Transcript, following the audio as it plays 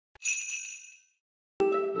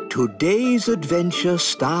Today's adventure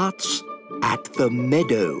starts at the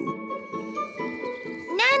meadow.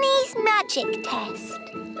 Nanny's magic test.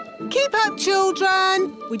 Keep up,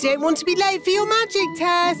 children. We don't want to be late for your magic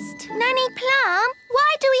test. Nanny Plum,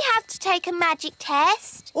 why do we have to take a magic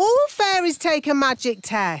test? All fairies take a magic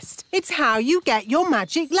test. It's how you get your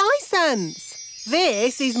magic licence.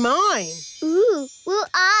 This is mine. Ooh, will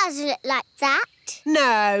ours look like that?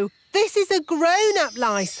 No, this is a grown-up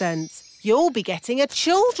licence. You'll be getting a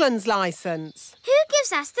children's licence. Who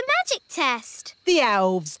gives us the magic test? The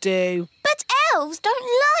elves do. But elves don't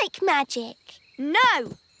like magic. No,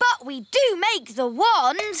 but we do make the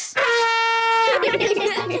wands.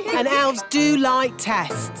 And elves do like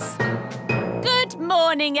tests. Good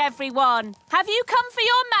morning, everyone. Have you come for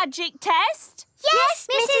your magic test? Yes,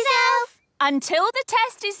 Mrs. Elf. Until the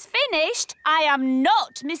test is finished, I am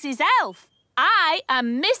not Mrs. Elf. I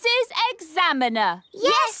am Mrs. Examiner.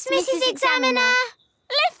 Yes, Mrs. Examiner.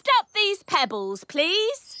 Lift up these pebbles,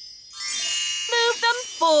 please. Move them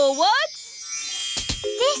forwards.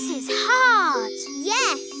 This is hard.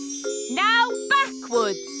 Yes. Now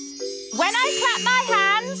backwards. When I clap my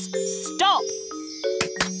hands, stop.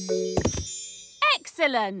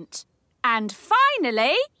 Excellent. And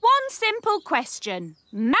finally, one simple question.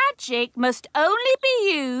 Magic must only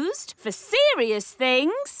be used for serious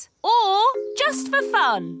things or just for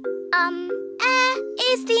fun?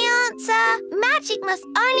 Is the answer magic must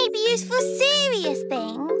only be used for serious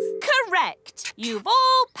things? Correct. You've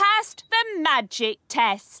all passed the magic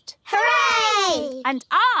test. Hooray! And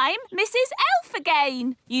I'm Mrs. Elf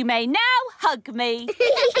again. You may now hug me.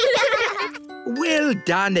 Well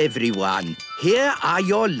done, everyone. Here are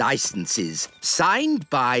your licenses, signed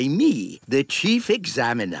by me, the Chief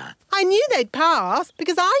Examiner. I knew they'd pass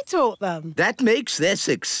because I taught them. That makes their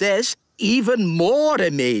success even more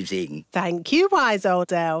amazing. Thank you, wise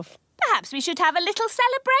old elf. Perhaps we should have a little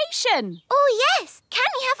celebration. Oh, yes. Can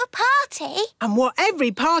we have a party? And what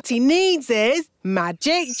every party needs is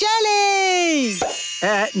magic jelly!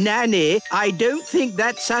 Nanny, I don't think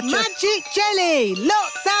that's such Magic jelly!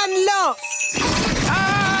 Lots and lots!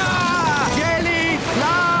 Ah! Jelly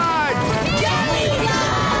flood!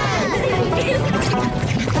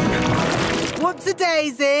 What's a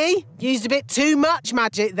daisy? Used a bit too much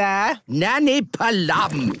magic there. Nanny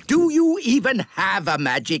Plum, do you even have a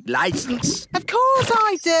magic license? Of course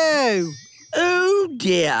I do. Oh,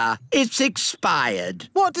 dear. It's expired.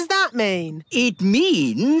 What does that mean? It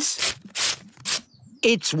means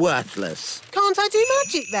it's worthless. Can't I do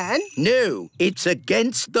magic then? No, it's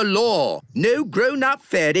against the law. No grown-up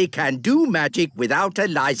fairy can do magic without a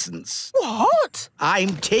license. What?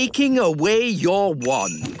 I'm taking away your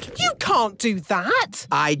wand. You can't do that.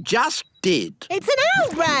 I just did. It's an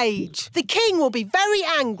outrage. The king will be very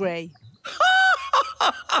angry.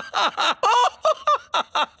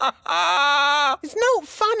 It's not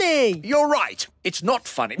funny. You're right. It's not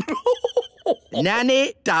funny.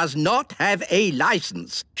 Nanny does not have a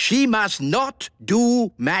license. She must not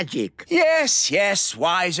do magic. Yes,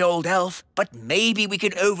 wise old elf. But maybe we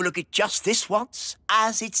can overlook it just this once,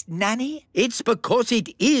 as it's Nanny. It's because it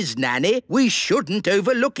is Nanny we shouldn't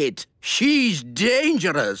overlook it. She's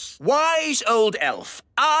dangerous. Wise old elf,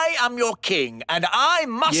 I am your king, and I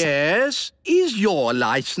must... Yes? Is your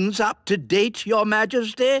license up to date, Your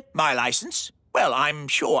Majesty? My license? Well, I'm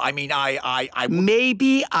sure. I mean, I...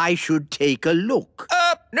 Maybe I should take a look.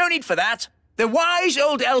 No need for that. The wise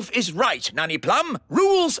old elf is right, Nanny Plum.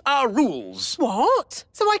 Rules are rules. What?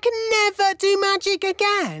 So I can never do magic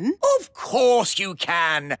again? Of course you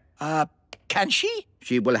can. Can she?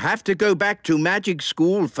 She will have to go back to magic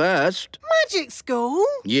school first. Magic school?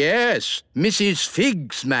 Yes, Mrs.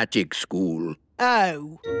 Fig's magic school.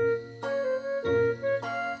 Oh.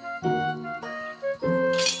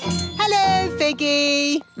 Hello,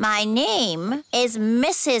 Figgy. My name is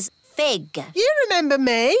Mrs. Fig. You remember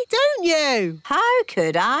me, don't you? How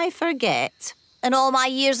could I forget? In all my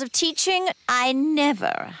years of teaching, I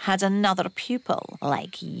never had another pupil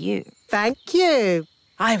like you. Thank you.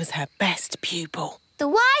 I was her best pupil. The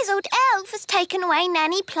wise old elf has taken away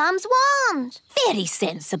Nanny Plum's wand. Very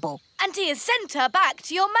sensible. And he has sent her back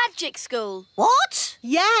to your magic school. What?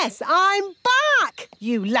 Yes, I'm back,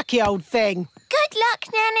 you lucky old thing. Good luck,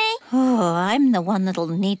 Nanny. Oh, I'm the one that'll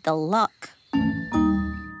need the luck.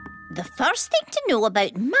 The first thing to know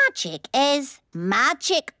about magic is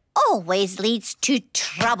magic always leads to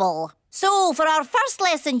trouble. So, for our first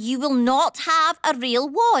lesson, you will not have a real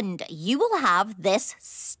wand. You will have this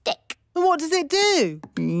stick. And what does it do?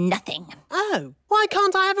 Nothing. Oh, why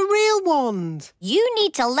can't I have a real wand? You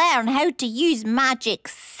need to learn how to use magic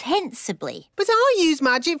sensibly. But I use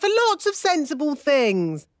magic for lots of sensible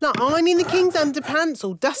things, like ironing the king's underpants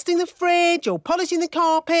or dusting the fridge or polishing the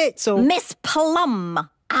carpets or... Miss Plum,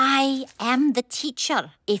 I am the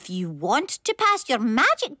teacher. If you want to pass your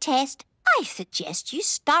magic test, I suggest you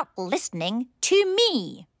start listening to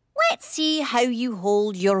me. Let's see how you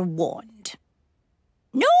hold your wand.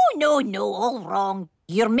 No, all wrong.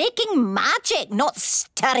 You're making magic, not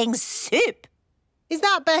stirring soup. Is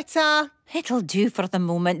that better? It'll do for the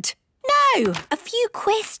moment. Now, a few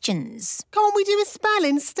questions. Can't we do a spell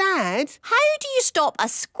instead? How do you stop a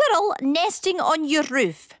squirrel nesting on your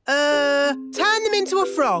roof? Turn them into a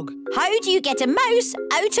frog. How do you get a mouse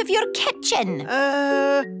out of your kitchen?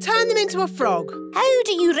 Turn them into a frog. How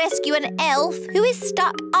do you rescue an elf who is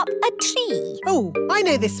stuck up a tree? Oh, I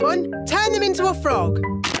know this one. Turn them into a frog.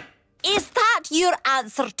 Is that your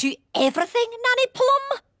answer to everything, Nanny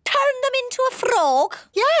Plum? Turn them into a frog?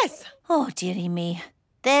 Yes. Oh, dearie me.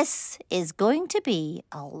 This is going to be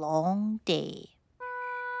a long day.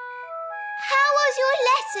 How was your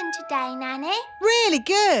lesson today, Nanny? Really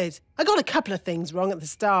good. I got a couple of things wrong at the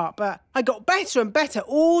start, but I got better and better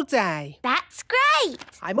all day. That's great.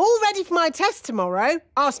 I'm all ready for my test tomorrow.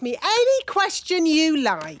 Ask me any question you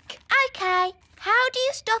like. OK. How do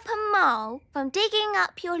you stop a mole from digging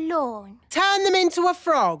up your lawn? Turn them into a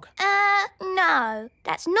frog. No.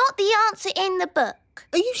 That's not the answer in the book.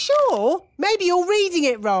 Are you sure? Maybe you're reading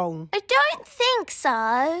it wrong. I don't think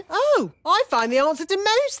so. Oh, I find the answer to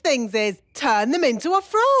most things is turn them into a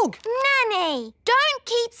frog. Nanny, don't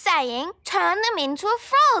keep saying turn them into a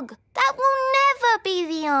frog. That will never be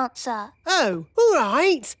the answer. Oh, all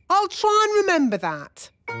right. I'll try and remember that.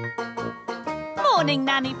 Morning,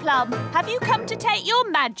 Nanny Plum. Have you come to take your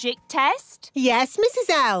magic test? Yes, Mrs.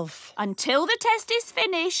 Elf. Until the test is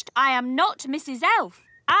finished, I am not Mrs. Elf.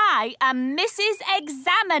 I am Mrs.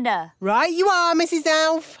 Examiner. Right you are, Mrs.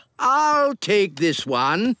 Elf. I'll take this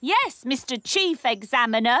one. Yes, Mr. Chief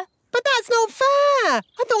Examiner. But that's not fair. I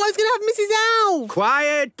thought I was going to have Mrs. Elf.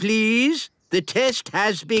 Quiet, please. The test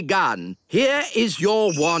has begun. Here is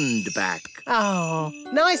your wand back. Oh,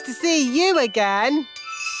 nice to see you again.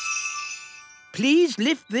 Please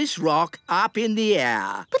lift this rock up in the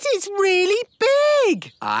air. But it's really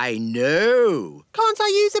big. I know. Can't I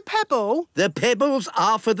use a pebble? The pebbles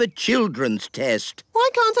are for the children's test. Why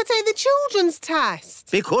can't I take the children's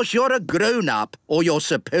test? Because you're a grown-up, or you're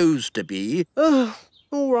supposed to be. Ugh,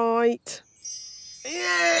 all right.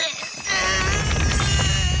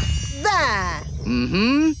 There.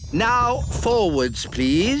 Now, forwards,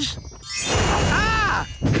 please. Ah!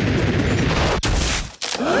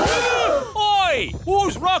 Oi!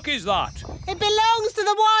 Whose rock is that? It belongs to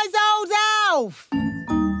the wise old elf.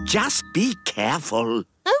 Just be careful.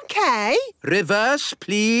 OK. Reverse,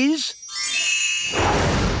 please.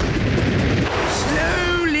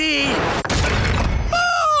 Slowly.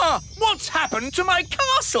 Ah! What's happened to my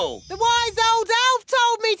castle? The wise old elf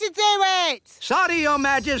told me to do it. Sorry, Your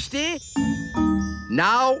Majesty.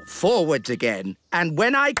 Now, forwards again. And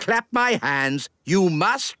when I clap my hands, you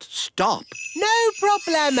must stop. No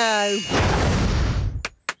problemo.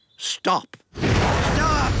 Stop.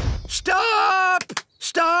 Stop! Stop!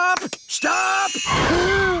 Stop! Stop!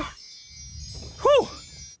 Whew.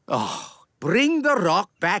 Oh, bring the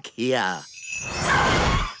rock back here.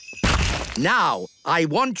 Now, I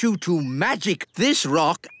want you to magic this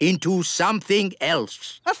rock into something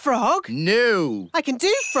else. A frog? No. I can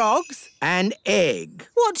do frogs. An egg.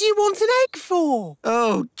 What do you want an egg for?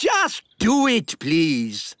 Oh, just do it,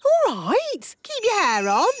 please. All right. Keep your hair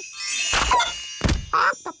on.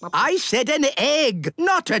 I said an egg,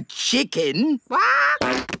 not a chicken.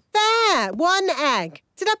 There, one egg.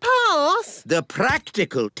 Did I pass? The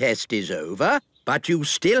practical test is over, but you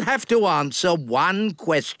still have to answer one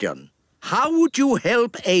question. How would you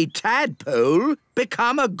help a tadpole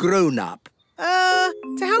become a grown-up? To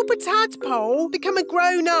help a tadpole become a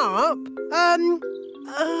grown-up,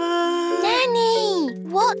 Nanny,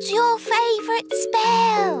 what's your favourite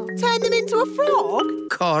spell? turn them into a frog?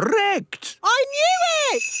 Correct. I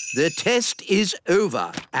knew it! The test is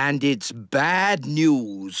over, and it's bad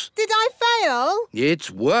news. Did I fail?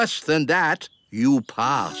 It's worse than that. You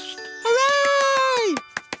passed. Hooray!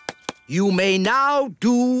 You may now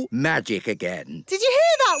do magic again. Did you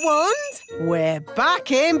hear that, Wand? We're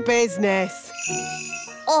back in business.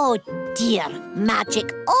 Oh dear,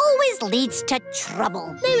 magic always always leads to trouble.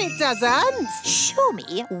 No, it doesn't. Show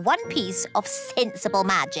me one piece of sensible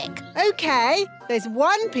magic. OK, there's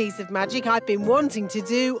one piece of magic I've been wanting to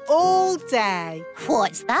do all day.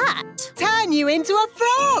 What's that? Turn you into a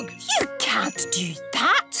frog. You can't do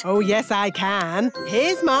that. Oh, yes, I can.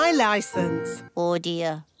 Here's my licence. Oh,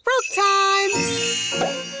 dear. Frog time!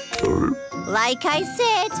 Like I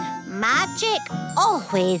said, magic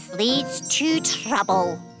always leads to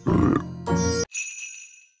trouble.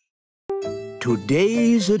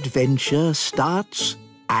 Today's adventure starts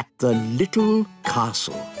at the little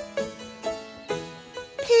castle.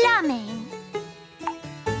 Plumbing.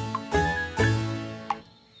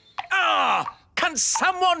 Can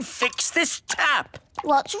someone fix this tap?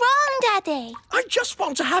 What's wrong, Daddy? I just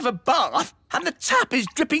want to have a bath and the tap is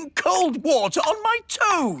dripping cold water on my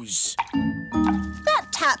toes. That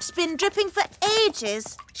tap's been dripping for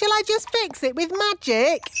ages. Shall I just fix it with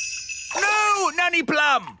magic? No, Nanny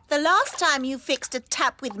Plum! The last time you fixed a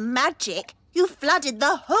tap with magic, you flooded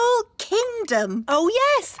the whole kingdom. Oh,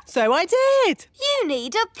 yes, so I did. You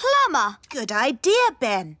need a plumber. Good idea,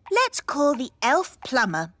 Ben. Let's call the elf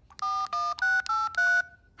plumber.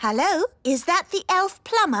 Hello, is that the elf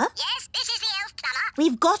plumber? Yes, this is the elf plumber.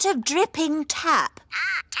 We've got a dripping tap.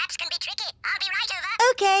 Taps can be tricky. I'll be right over.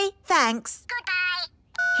 OK, thanks. Goodbye.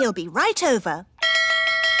 He'll be right over.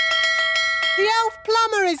 The elf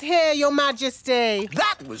plumber is here, Your Majesty.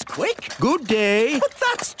 That was quick. Good day. But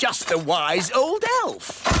that's just the wise old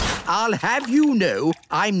elf. I'll have you know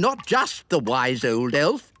I'm not just the wise old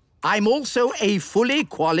elf. I'm also a fully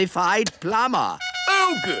qualified plumber.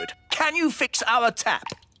 Oh, good. Can you fix our tap?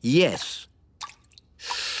 Yes.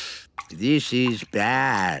 This is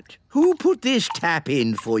bad. Who put this tap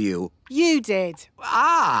in for you? You did.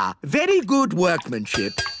 Ah, very good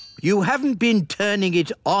workmanship. You haven't been turning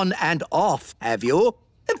it on and off, have you?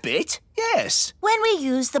 A bit, yes. When we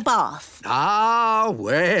use the bath. Ah,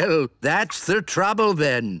 well, that's the trouble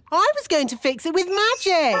then. I was going to fix it with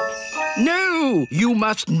magic. No, you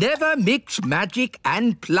must never mix magic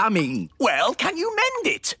and plumbing. Well, can you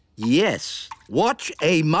mend it? Yes, watch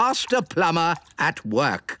a master plumber at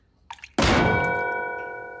work.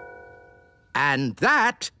 And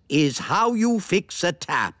that is how you fix a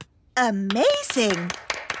tap. Amazing.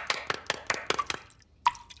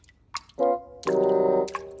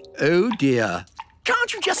 Oh, dear.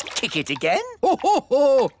 Can't you just kick it again? Ho, ho,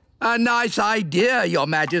 ho! A nice idea, Your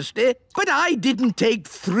Majesty. But I didn't take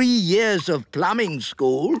 3 years of plumbing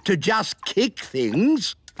school to just kick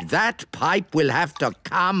things. That pipe will have to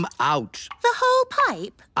come out. The whole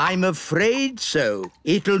pipe? I'm afraid so.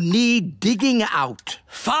 It'll need digging out.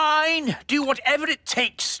 Fine. Do whatever it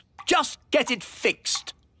takes. Just get it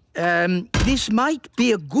fixed. This might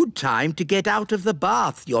be a good time to get out of the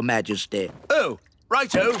bath, Your Majesty. Oh,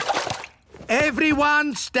 righto.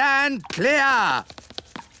 Everyone stand clear!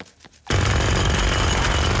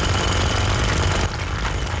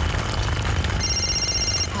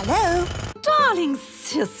 Hello? Darling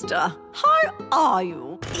sister, how are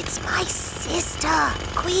you? It's my sister,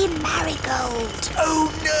 Queen Marigold.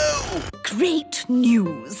 Oh, no! Great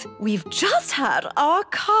news! We've just had our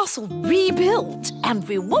castle rebuilt and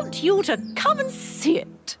we want you to come and see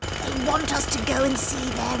it. They want us to go and see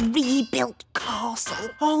their rebuilt castle.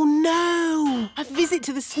 Oh, no. A visit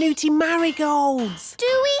to the snooty marigolds. Do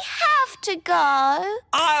we have to go?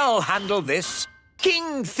 I'll handle this.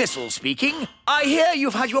 King Thistle speaking. I hear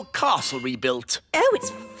you've had your castle rebuilt. Oh,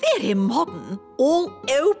 it's very modern. All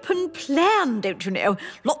open plan, don't you know?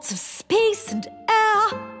 Lots of space and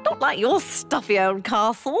air. Not like your stuffy old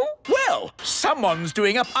castle. Well, someone's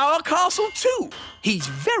doing up our castle too. He's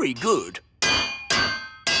very good.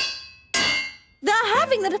 They're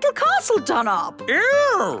having the little castle done up.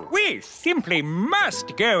 Oh, we simply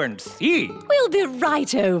must go and see. We'll be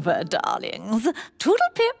right over, darlings.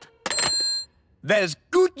 Toodle-pip. There's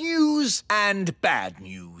good news and bad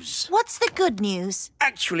news. What's the good news?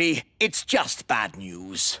 Actually, it's just bad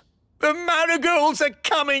news. The marigolds are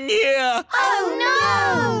coming here.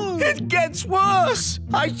 Oh, no! It gets worse.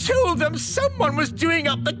 I told them someone was doing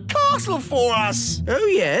up the castle for us. Oh,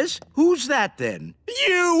 yes? Who's that, then?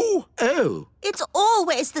 You! Oh. It's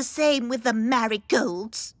always the same with the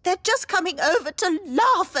marigolds. They're just coming over to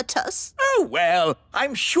laugh at us. Oh, well,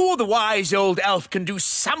 I'm sure the wise old elf can do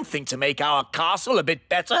something to make our castle a bit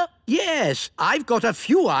better. Yes, I've got a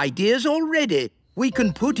few ideas already. We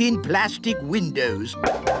can put in plastic windows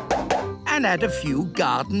and add a few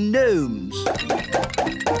garden gnomes.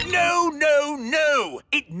 No, no, no!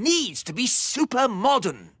 It needs to be super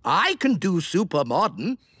modern. I can do super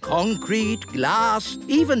modern. Concrete, glass,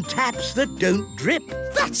 even taps that don't drip.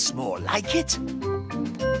 That's more like it.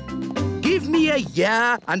 Give me a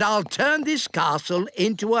year and I'll turn this castle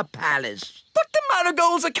into a palace. But the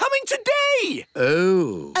marigolds are coming today!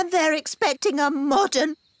 Oh. And they're expecting a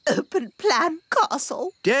modern, open-plan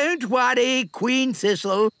castle. Don't worry, Queen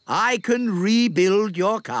Thistle. I can rebuild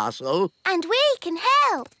your castle. And we can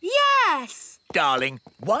help. Yes! Darling,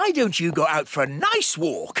 why don't you go out for a nice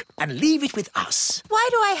walk and leave it with us? Why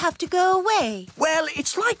do I have to go away? Well,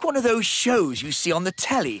 it's like one of those shows you see on the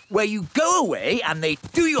telly where you go away and they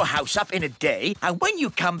do your house up in a day, and when you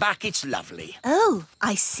come back, it's lovely. Oh,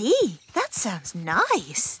 I see. That sounds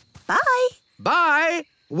nice. Bye. Bye.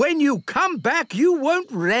 When you come back, you won't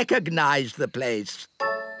recognize the place.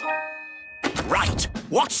 Right,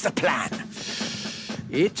 what's the plan?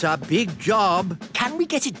 It's a big job. Can we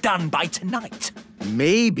get it done by tonight?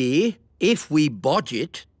 Maybe, if we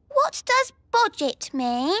budget. What does budget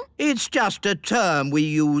mean? It's just a term we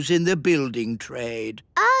use in the building trade.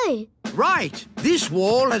 Oh. Right, this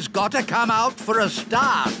wall has got to come out for a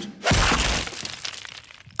start.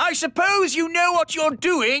 I suppose you know what you're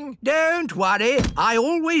doing. Don't worry, I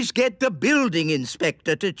always get the building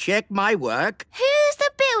inspector to check my work. Who's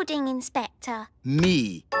the building inspector?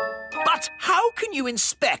 Me. But how can you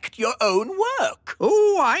inspect your own work?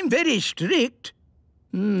 Oh, I'm very strict.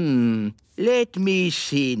 Let me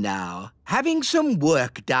see now. Having some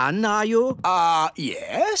work done, are you?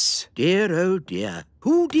 Yes. Dear, oh dear.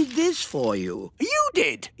 Who did this for you? You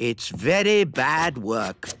did. It's very bad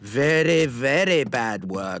work. Very, very bad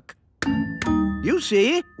work. You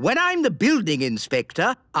see, when I'm the building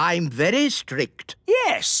inspector, I'm very strict.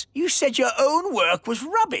 Yes, you said your own work was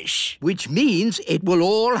rubbish. Which means it will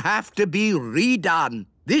all have to be redone.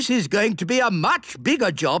 This is going to be a much bigger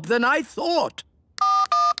job than I thought.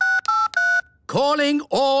 Calling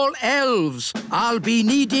all elves. I'll be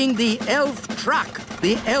needing the elf truck,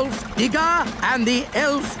 the elf digger, and the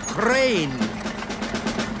elf crane.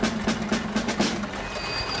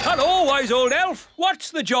 Hello, wise old elf. What's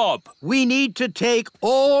the job? We need to take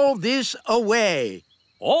all this away.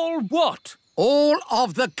 All what? All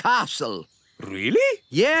of the castle. Really?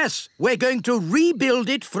 Yes, we're going to rebuild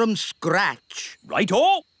it from scratch.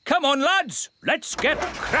 Right-o. Come on, lads. Let's get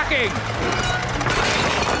cracking.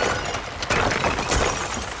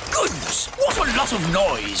 Goodness, what a lot of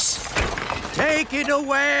noise. Take it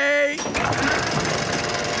away.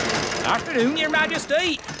 Afternoon, Your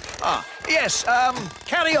Majesty. Yes,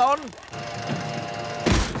 carry on.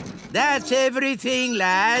 That's everything,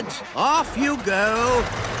 lads. Off you go.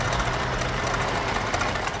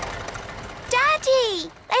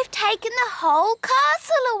 Daddy, they've taken the whole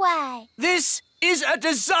castle away. This is a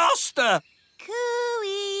disaster.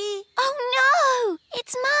 Cooey. Oh, no,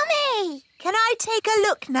 it's Mummy. Can I take a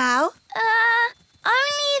look now?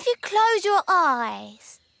 Only if you close your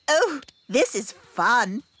eyes. Oh, this is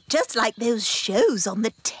fun. Just like those shows on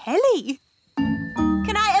the telly.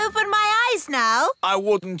 Can I open my eyes now? I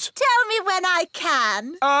wouldn't. Tell me when I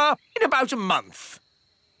can. In about a month.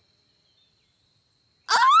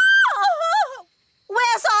 Oh!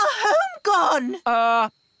 Where's our home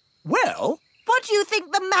gone? Well... What do you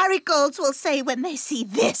think the marigolds will say when they see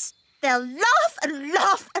this? They'll laugh and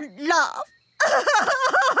laugh and laugh.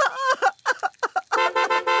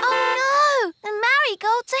 Oh, no! The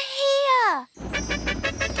marigolds are here.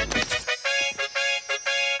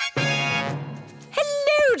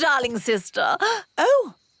 Hello, darling sister.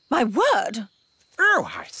 Oh, my word. Oh,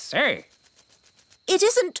 I say. It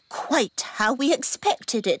isn't quite how we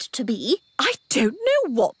expected it to be. I don't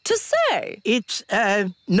know what to say. It's,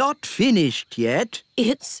 not finished yet.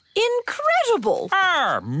 It's incredible.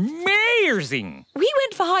 Amazing. We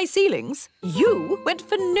went for high ceilings. You went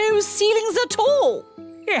for no ceilings at all.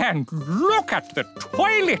 And look at the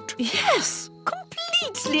toilet. Yes,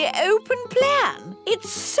 completely open plan. It's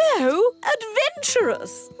so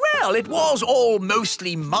adventurous. Well, it was all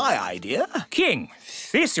mostly my idea. King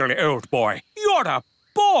Thistle, old boy, you're a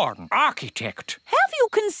born architect. Have you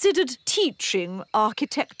considered teaching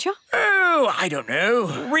architecture? Oh, I don't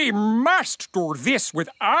know. We must do this with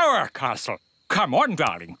our castle. Come on,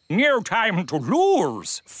 darling. No time to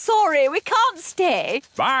lose. Sorry, we can't stay.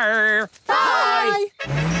 Bye. Bye.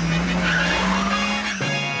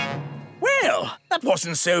 Well, that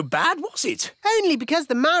wasn't so bad, was it? Only because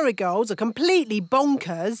the marigolds are completely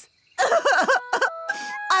bonkers.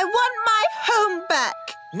 I want my home back.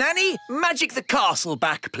 Nanny, magic the castle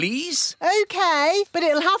back, please. OK, but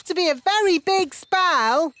it'll have to be a very big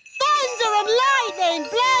spell. Thunder and lightning,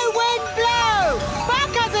 blow, wind, blow.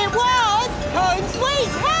 Back as it was, home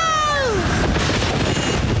sweet home.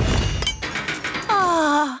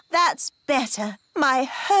 Ah, that's better. My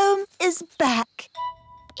home is back.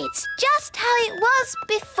 It's just how it was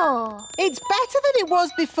before. It's better than it was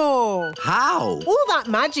before. How? All that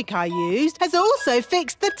magic I used has also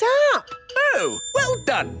fixed the tap. Oh, well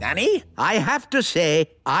done, Nanny. I have to say,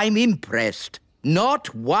 I'm impressed.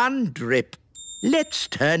 Not one drip. Let's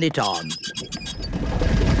turn it on.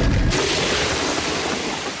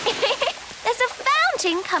 There's a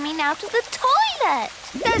fountain coming out of the toilet.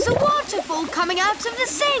 There's a waterfall coming out of the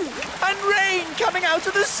sink. And rain coming out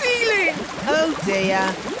of the ceiling. Oh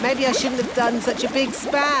dear, maybe I shouldn't have done such a big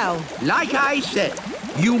spell. Like I said,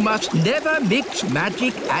 you must never mix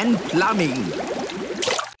magic and plumbing.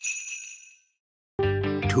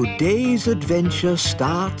 Today's adventure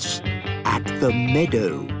starts at the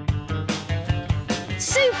meadow.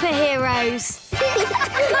 Superheroes.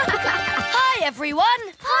 Hi, everyone.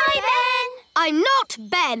 Hi, Ben. I'm not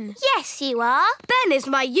Ben. Yes, you are. Ben is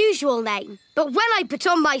my usual name. But when I put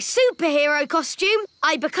on my superhero costume,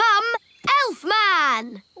 I become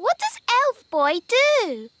Elfman. What does Elf Boy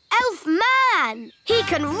do? Elfman. He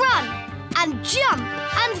can run and jump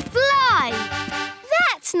and fly.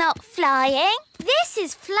 That's not flying. This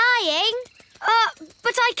is flying.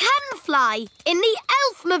 But I can fly in the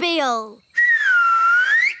Elfmobile.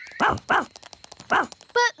 But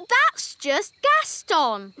that's just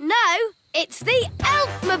Gaston. No, it's the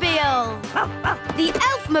Elfmobile. The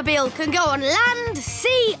Elfmobile can go on land,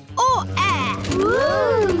 sea or air.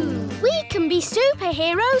 Ooh. We can be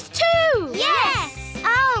superheroes too. Yes.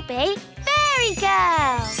 I'll be Fairy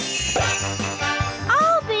Girl.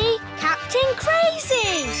 I'll be Captain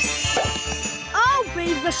Crazy. I'll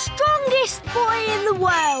be the strongest boy in the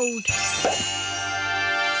world.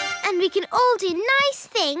 And we can all do nice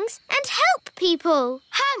things and help people.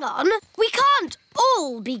 Hang on, we can't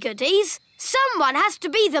all be goodies. Someone has to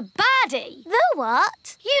be the baddie. The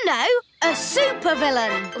what? You know, a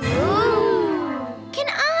supervillain. Ooh. Can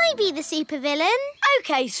I be the supervillain?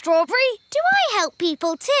 OK, Strawberry. Do I help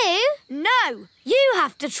people too? No, you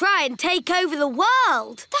have to try and take over the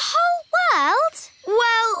world. The whole world?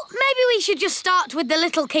 Well, maybe we should just start with the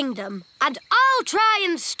Little Kingdom. And I'll try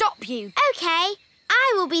and stop you. OK.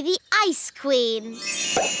 I will be the Ice Queen.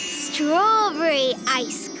 Strawberry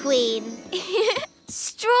Ice Queen.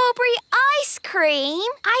 Strawberry ice cream?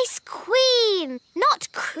 Ice Queen, not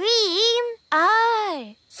cream.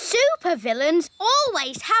 Oh. Supervillains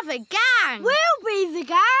always have a gang. We'll be the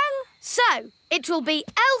gang. So, it will be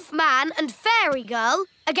Elfman and Fairy Girl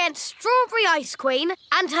against Strawberry Ice Queen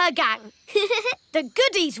and her gang. The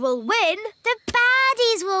goodies will win. The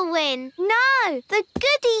baddies will win. No, the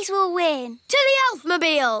goodies will win. To the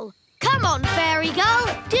Elfmobile. Come on, Fairy Girl.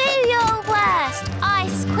 Do your worst,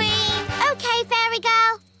 Ice Queen. OK, Fairy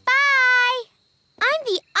Girl. Bye. I'm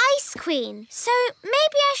the Ice Queen, so maybe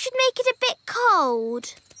I should make it a bit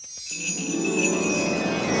cold.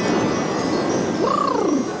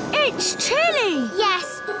 It's chilly.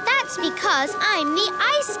 Yes, that's because I'm the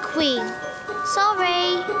Ice Queen.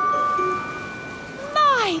 Sorry.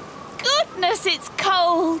 My goodness, it's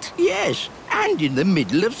cold. Yes, and in the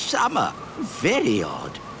middle of summer. Very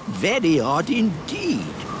odd. Very odd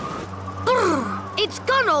indeed. Brr, it's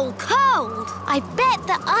gone all cold. I bet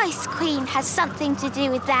the Ice Queen has something to do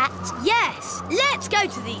with that. Yes, let's go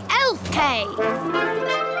to the Elf Cave.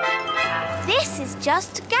 This is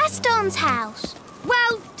just Gaston's house.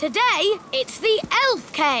 Well, today it's the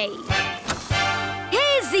Elf Cave.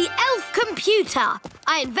 Here's the elf computer.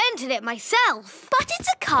 I invented it myself. But it's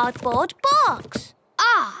a cardboard box.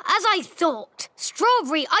 Ah, as I thought.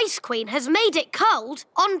 Strawberry Ice Queen has made it cold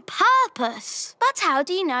on purpose. But how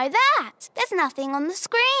do you know that? There's nothing on the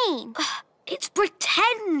screen. It's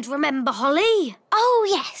pretend, remember, Holly? Oh,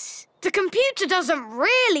 yes. The computer doesn't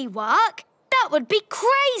really work. That would be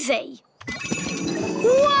crazy.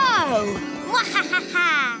 Whoa!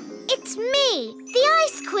 Mwahaha! It's me, the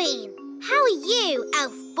Ice Queen. How are you,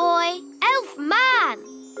 Elf Boy? Elfman!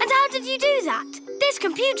 And how did you do that? This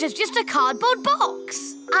computer's just a cardboard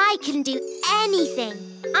box. I can do anything.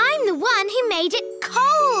 I'm the one who made it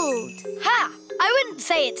cold. Ha! I wouldn't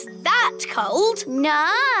say it's that cold. No,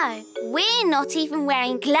 we're not even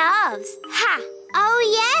wearing gloves. Ha! Oh,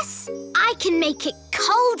 yes? I can make it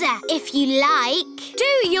colder if you like.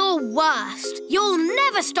 Do your worst. You'll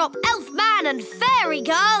never stop Elfman and Fairy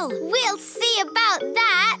Girl. We'll see about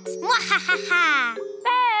that. Mwahaha!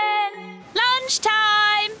 Ben!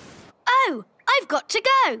 Lunchtime! Oh, I've got to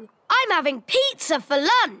go. I'm having pizza for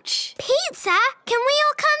lunch. Pizza? Can we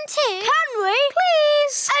all come too? Can we?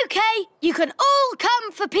 Please. OK, you can all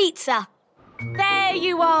come for pizza. There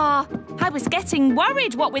you are. I was getting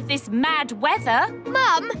worried, what with this mad weather.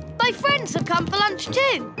 Mum, my friends have come for lunch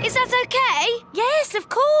too. Is that OK? Yes, of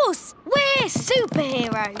course. We're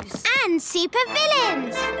superheroes. And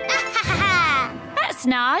supervillains. That's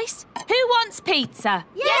nice. Who wants pizza?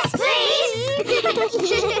 Yes, please.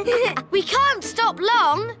 We can't stop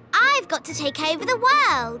long. I've got to take over the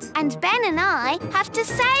world. And Ben and I have to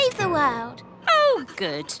save the world. Oh,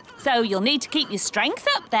 good. So you'll need to keep your strength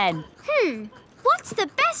up then. What's the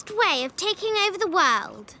best way of taking over the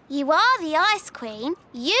world? You are the Ice Queen.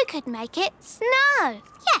 You could make it snow.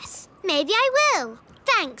 Yes, maybe I will.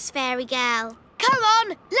 Thanks, Fairy Girl. Come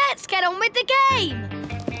on, let's get on with the game.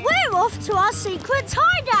 We're off to our secret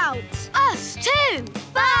hideout. Us too.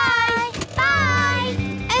 Bye. Bye.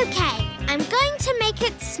 OK, I'm going to make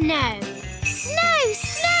it snow. Snow,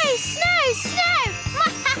 snow, snow, snow.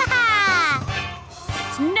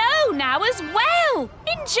 Snow now as well,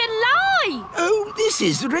 in July. Oh, this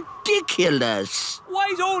is ridiculous.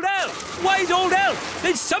 Wise old elf! Wise old elf!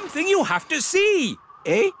 There's something you have to see.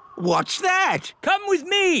 Eh? What's that? Come with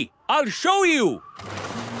me. I'll show you.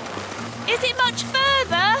 Is it much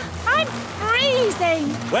further? I'm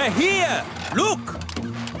freezing. We're here. Look.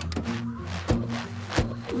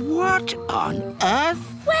 What on earth?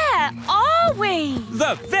 Where are we?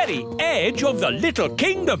 The very edge of the Little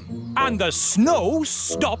Kingdom. And the snow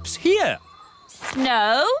stops here.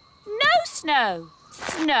 Snow, no snow.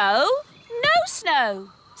 Snow, no snow.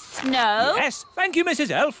 Snow, Yes, thank you,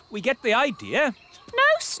 Mrs. Elf. We get the idea. no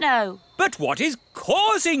snow. But what is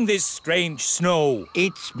causing this strange snow?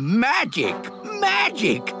 It's magic.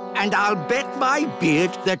 Magic. And I'll bet my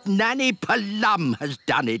beard that Nanny Plum has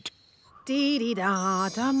done it.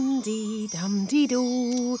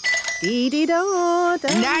 Dee-dee-da-dum-dee-dum-dee-doo.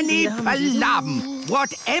 Dee-dee-da-dum. Nanny Plum,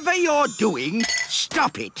 whatever you're doing,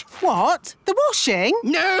 stop it. What? The washing?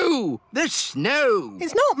 No, the snow.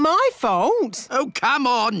 It's not my fault. Oh, come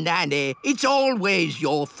on, Nanny. It's always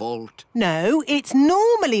your fault. No, it's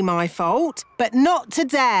normally my fault, but not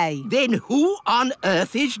today. Then who on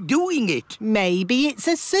earth is doing it? Maybe it's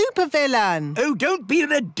a supervillain. Oh, don't be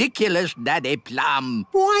ridiculous, Nanny Plum.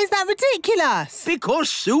 Why is that ridiculous? Because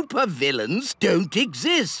supervillains don't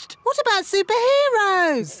exist. What about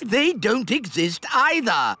superheroes? They don't exist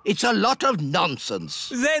either. It's a lot of nonsense.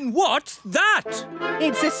 Then what's that?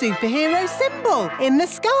 It's a superhero symbol in the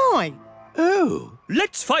sky. Oh.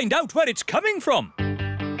 Let's find out where it's coming from.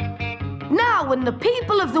 Now when the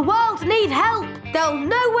people of the world need help, they'll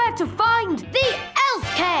know where to find the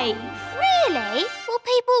Elf Cave. Really? Will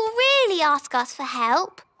people really ask us for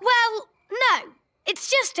help? Well, no. It's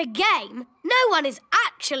just a game. No one is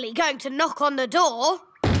actually going to knock on the door.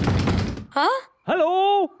 Huh?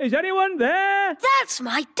 Hello? Is anyone there? That's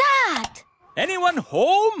my dad. Anyone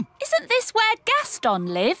home? Isn't this where Gaston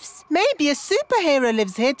lives? Maybe a superhero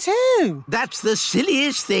lives here too. That's the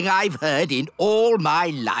silliest thing I've heard in all my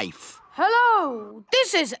life. Hello,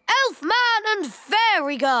 this is Elfman and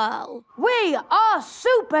Fairy Girl. We are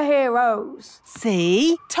superheroes.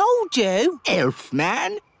 See? Told you.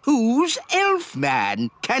 Elfman? Who's Elfman?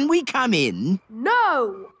 Can we come in?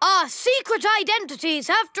 No, our secret identities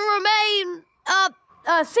have to remain,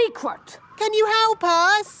 secret. Can you help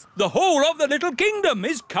us? The whole of the Little Kingdom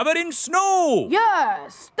is covered in snow.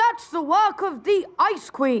 Yes, that's the work of the Ice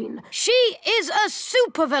Queen. She is a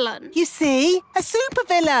supervillain. You see? A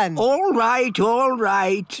supervillain. All right, all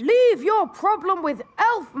right. Leave your problem with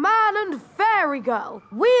Elfman and Fairy Girl.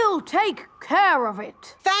 We'll take care of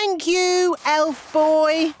it. Thank you, elf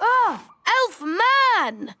boy.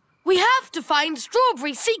 Elfman! We have to find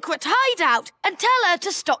Strawberry's secret hideout and tell her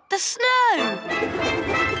to stop the snow.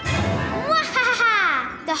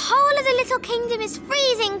 The whole of the Little Kingdom is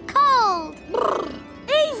freezing cold.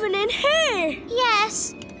 Even in here?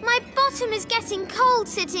 Yes, my bottom is getting cold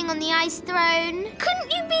sitting on the ice throne.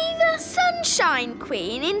 Couldn't you be the Sunshine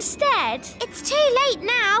Queen instead? It's too late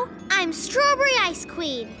now. I'm Strawberry Ice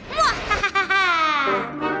Queen.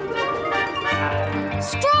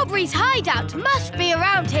 Strawberry's hideout must be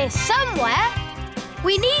around here somewhere.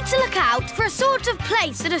 We need to look out for a sort of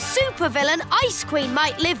place that a supervillain Ice Queen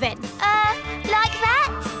might live in. Like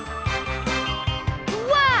that?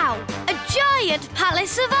 Wow! A giant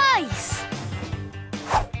palace of ice!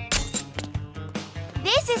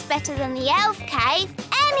 This is better than the elf cave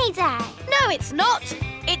any day. No, it's not.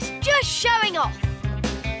 It's just showing off.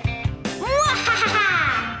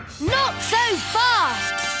 Not so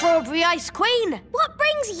fast, Strawberry Ice Queen. What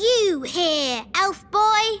brings you here, elf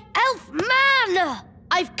boy? Elfman!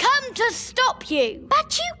 I've come to stop you.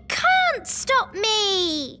 But you can't stop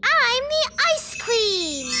me. I'm the Ice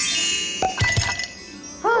Queen.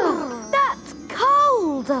 That's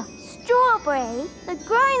cold. Strawberry, the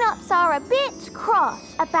grown-ups are a bit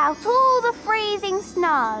cross about all the freezing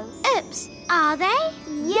snow. Oops, are they?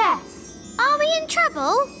 Yes. Are we in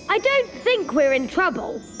trouble? I don't think we're in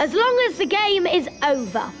trouble, as long as the game is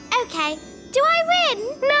over. OK. Do I win?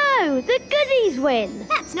 No, the goodies win.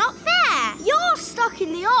 That's not fair. You're stuck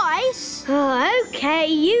in the ice. Oh, OK,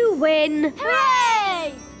 you win.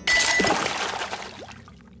 Hooray!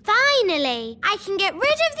 Finally, I can get rid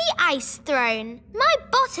of the ice throne. My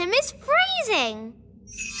bottom is freezing.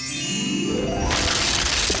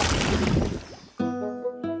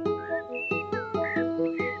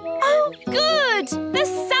 Oh, good! The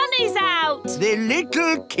sun is out! The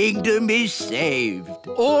little kingdom is saved.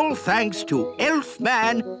 All thanks to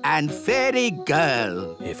Elfman and Fairy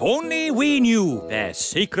Girl. If only we knew their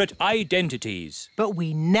secret identities. But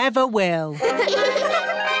we never will.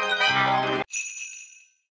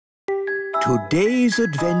 Today's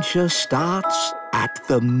adventure starts at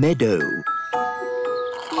the meadow.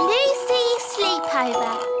 Lucy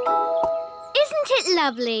sleepover. Isn't it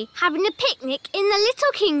lovely having a picnic in the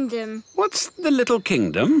Little Kingdom? What's the Little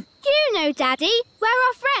Kingdom? You know, Daddy, where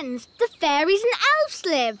our friends, the fairies and elves,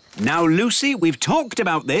 live. Now, Lucy, we've talked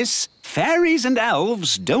about this. Fairies and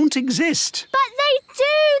elves don't exist. But they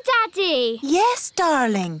do, Daddy. Yes,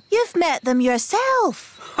 darling. You've met them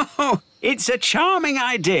yourself. Oh, it's a charming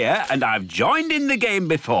idea, and I've joined in the game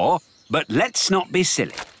before, but let's not be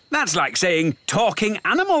silly. That's like saying talking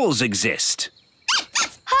animals exist.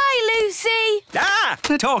 Hi, Lucy. Ah,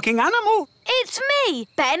 a talking animal. It's me,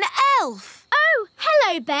 Ben Elf. Oh,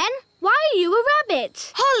 hello, Ben. Why are you a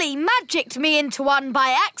rabbit? Holly magicked me into one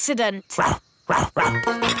by accident.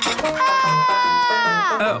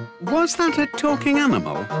 Was that a talking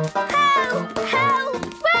animal? Help! Help!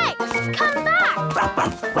 Rex, come back!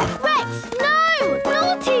 Rex, no!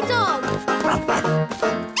 Naughty dog!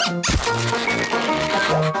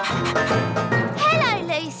 Hello,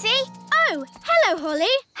 Lucy. Oh, hello,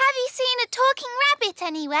 Holly. Have you seen a talking rabbit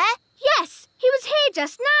anywhere? Yes, he was here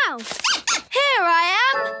just now. Here I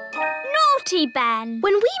am. Naughty Ben.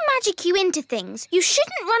 When we magic you into things, you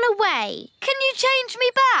shouldn't run away. Can you change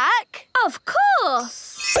me back? Of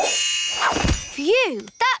course. Phew,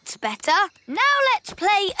 that's better. Now let's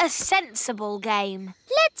play a sensible game.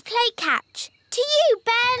 Let's play catch. To you,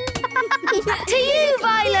 Ben. To you,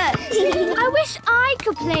 Violet. I wish I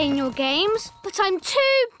could play in your games, but I'm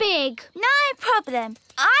too big. No problem.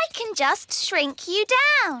 I can just shrink you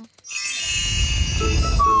down.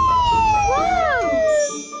 Whoa!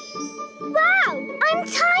 Wow, I'm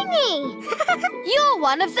tiny. You're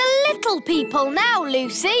one of the little people now,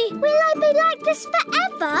 Lucy. Will I be like this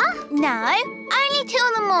forever? No, only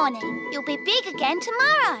till the morning. You'll be big again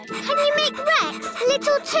tomorrow. Can you make Rex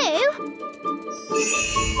little too?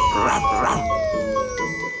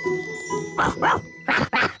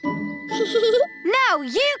 Now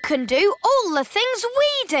you can do all the things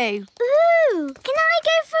we do. Ooh, can I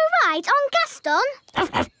go for a ride on Gaston?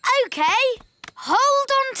 OK.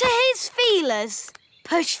 Hold on to his feelers.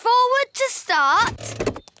 Push forward to start.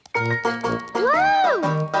 Whoa!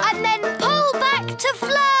 And then pull back to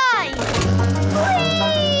fly.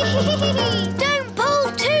 Whee! Don't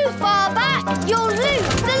pull too far back. You'll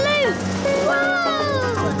lose the loop. Whoa!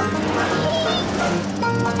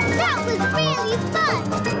 That was really fun.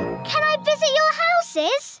 Can I visit your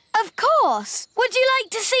houses? Of course. Would you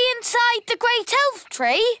like to see inside the great elf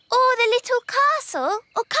tree? Or the little castle?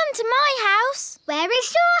 Or come to my house? Where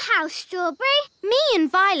is your house, Strawberry? Me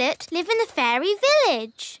and Violet live in the fairy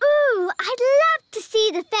village. Ooh, I'd love to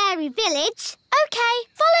see the fairy village. OK,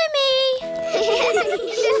 follow me.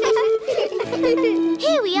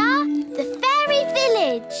 Here we are, the fairy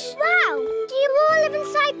village. Wow, do you all live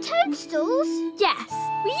inside toadstools? Yes,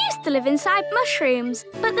 we used to live inside mushrooms,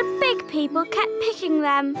 but the big people kept picking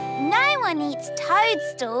them. No one eats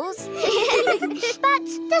toadstools. But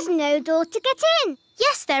there's no door to get in.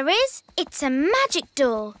 Yes, there is. It's a magic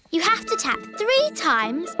door. You have to tap 3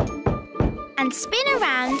 times and spin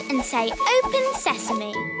around and say, "Open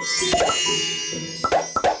Sesame."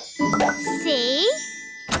 See?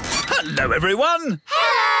 Hello, everyone.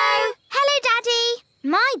 Hello. Hello, Daddy.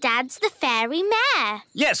 My dad's the fairy mayor.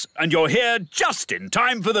 Yes, and you're here just in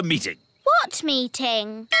time for the meeting. What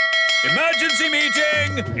meeting? Emergency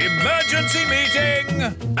meeting! Emergency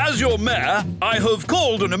meeting! As your mayor, I have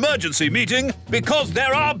called an emergency meeting because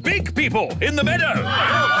there are big people in the meadow.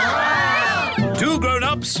 2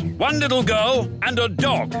 grown-ups, 1 little girl, and a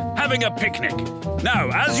dog having a picnic. Now,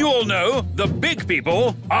 as you all know, the big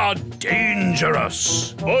people are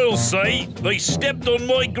dangerous. I'll say they stepped on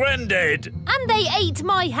my granddad. And they ate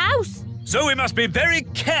my house. So we must be very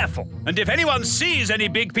careful. And if anyone sees any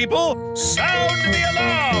big people, sound the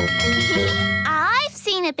alarm!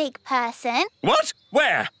 a big person. What?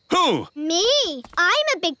 Where? Who? Me. I'm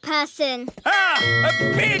a big person. Ah! A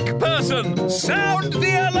big person! Sound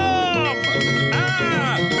the alarm!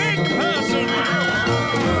 Ah! Big person!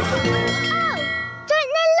 Oh,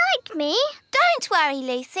 don't they like me? Don't worry,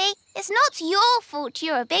 Lucy. It's not your fault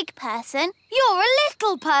you're a big person. You're a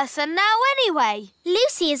little person now anyway.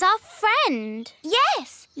 Lucy is our friend.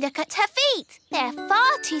 Yes, look at her feet. They're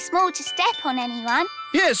far too small to step on anyone.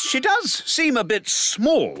 Yes, she does seem a bit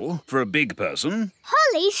small for a big person.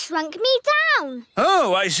 Holly shrunk me down.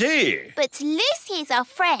 Oh, I see. But Lucy is our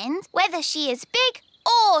friend, whether she is big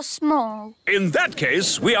or small. In that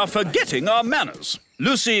case, we are forgetting our manners.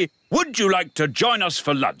 Lucy, would you like to join us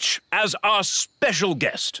for lunch as our special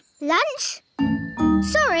guest? Lunch?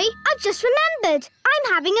 Sorry, I've just remembered. I'm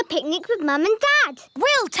having a picnic with Mum and Dad.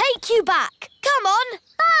 We'll take you back. Come on.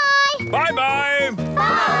 Bye. Bye-bye.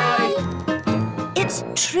 Bye. It's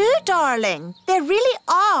true, darling. There really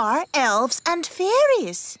are elves and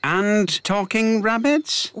fairies. And talking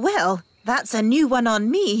rabbits? Well, that's a new one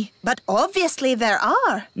on me, but obviously there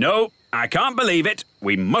are. No, I can't believe it.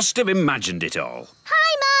 We must have imagined it all.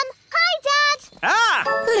 Hi, Mum. Hi, Dad. Ah!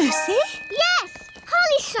 Lucy? Yes,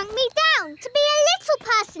 Holly shrunk me down to be a little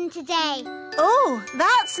person today. Oh,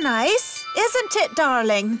 that's nice, isn't it,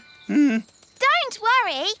 darling? Don't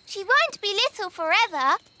worry, she won't be little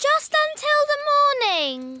forever. Just until the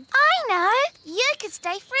morning. I know. You could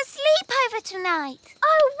stay for a sleepover tonight.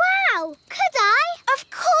 Oh, wow. Could I? Of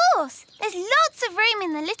course. There's lots of room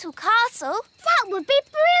in the little castle. That would be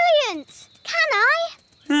brilliant. Can I?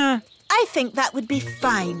 I think that would be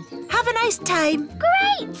fine. Have a nice time.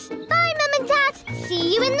 Great. Bye, Mum and Dad.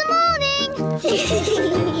 See you in the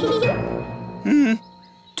morning.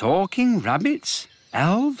 Talking rabbits?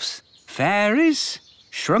 Elves? Fairies?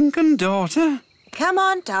 Shrunken daughter? Come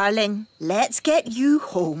on, darling. Let's get you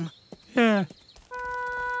home. Yeah.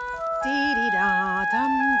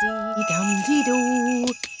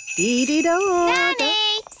 Dee-dee-da-dum-dee-dum-dee-doo. Dee-dee-da.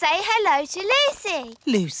 Nanny, say hello to Lucy.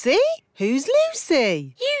 Lucy? Who's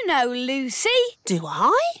Lucy? You know Lucy. Do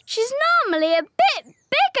I? She's normally a bit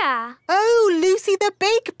bigger. Oh, Lucy the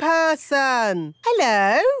big person.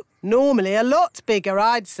 Hello. Normally a lot bigger,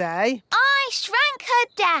 I'd say. I shrank her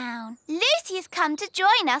down. Lucy has come to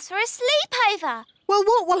join us for a sleepover. Well,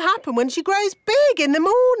 what will happen when she grows big in the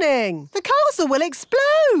morning? The castle will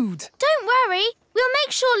explode. Don't worry. We'll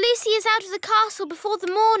make sure Lucy is out of the castle before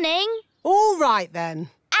the morning. All right,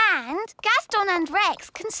 then. And Gaston and Rex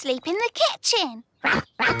can sleep in the kitchen.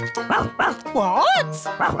 What?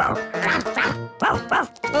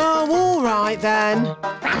 Oh, all right, then.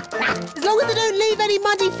 As long as they don't leave any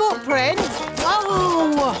muddy footprints.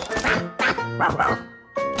 Oh!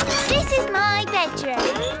 This is my bedroom.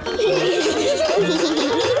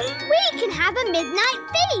 We can have a midnight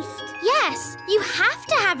feast. Yes, you have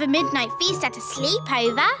to have a midnight feast at a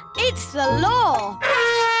sleepover. It's the law.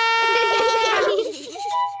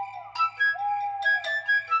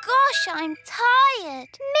 Gosh, I'm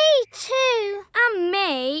tired. Me too. And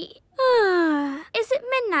me. Is it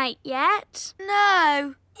midnight yet?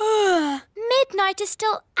 No. Midnight is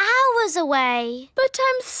still hours away. But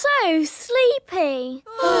I'm so sleepy.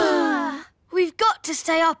 We've got to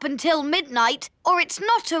stay up until midnight, or it's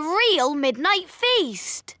not a real midnight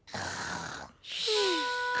feast.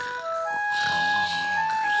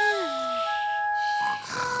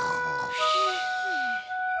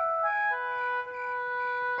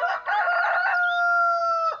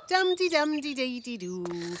 Dum-dee-dum-dee-dee-dee-doo,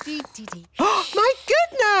 dee-dee-dee. My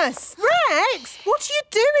goodness! Rex, what are you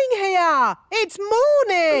doing here? It's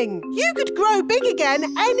morning. You could grow big again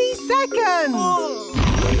any second.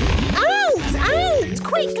 Out! Out!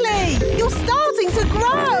 Quickly! You're starting to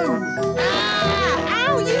grow.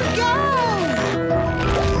 Out you go!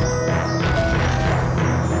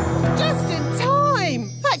 Just in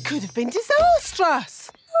time. That could have been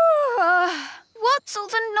disastrous. What's all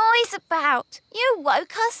the noise about? You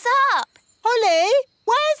woke us up. Holly,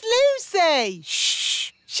 where's Lucy?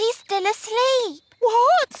 Shh. She's still asleep.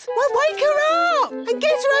 What? Well, wake her up and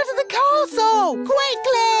get her out of the castle!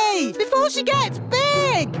 Quickly! Before she gets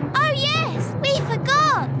big! Oh, yes, we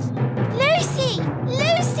forgot. Lucy!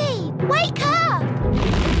 Lucy! Wake up!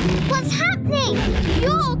 What's happening?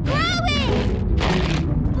 You're growing!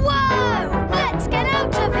 Whoa! Let's get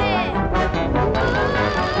out of here!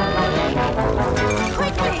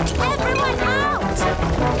 Quickly, everyone out!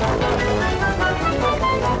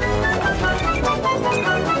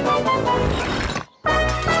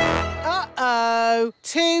 Uh-oh,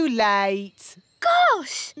 too late.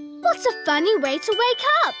 Gosh, what a funny way to wake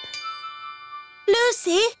up.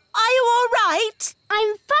 Lucy, are you all right?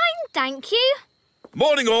 I'm fine, thank you.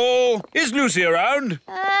 Morning, all. Is Lucy around?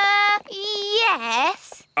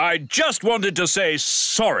 Yes. I just wanted to say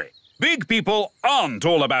sorry. Big people aren't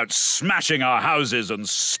all about smashing our houses and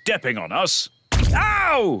stepping on us.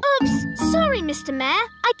 Ow! Oops, sorry, Mr. Mayor.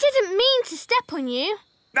 I didn't mean to step on you.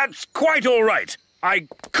 That's quite all right. I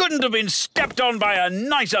couldn't have been stepped on by a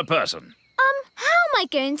nicer person. How am I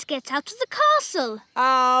going to get out of the castle?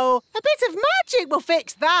 Oh, a bit of magic will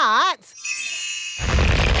fix that.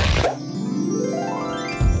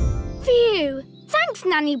 Phew. Thanks,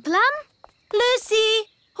 Nanny Plum. Lucy,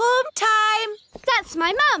 home time. That's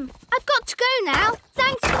my mum. I've got to go now.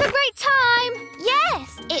 Thanks for the great time.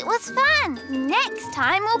 Yes, it was fun. Next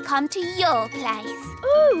time we'll come to your place.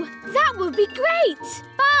 Ooh, that would be great.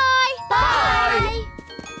 Bye. Bye.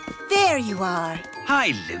 There you are.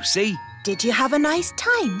 Hi, Lucy. Did you have a nice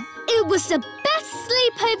time? It was the best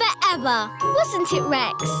sleepover ever, wasn't it,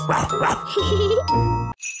 Rex?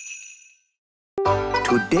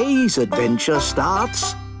 Today's adventure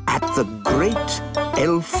starts at the Great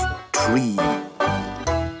Elf Tree.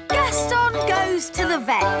 Gaston goes to the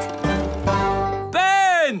vet.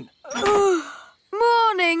 Ben!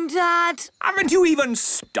 Morning, Dad. Haven't you even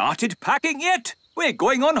started packing yet? We're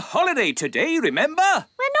going on holiday today, remember?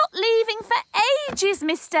 We're not leaving for ages,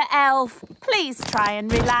 Mr. Elf. Please try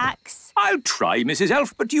and relax. I'll try, Mrs.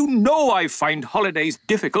 Elf, but you know I find holidays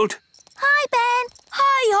difficult. Hi, Ben.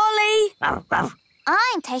 Hi, Holly.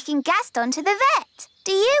 I'm taking Gaston to the vet.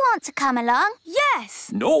 Do you want to come along?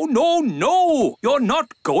 Yes. No, no, no! You're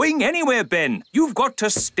not going anywhere, Ben. You've got to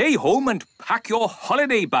stay home and pack your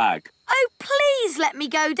holiday bag. Oh, please let me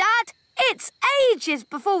go, Dad. It's ages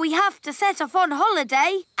before we have to set off on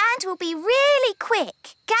holiday. And we'll be really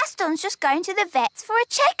quick. Gaston's just going to the vets for a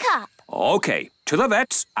checkup. OK, to the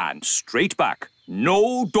vets and straight back.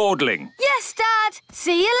 No dawdling. Yes, Dad.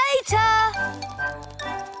 See you later.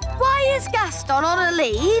 Why is Gaston on a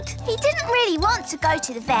lead? He didn't really want to go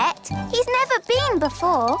to the vet. He's never been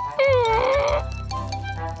before.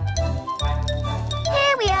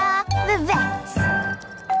 Here we are, the vets.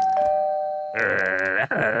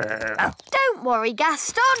 Don't worry,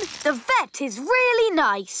 Gaston. The vet is really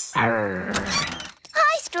nice.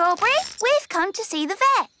 Hi, Strawberry. We've come to see the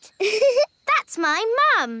vet. That's my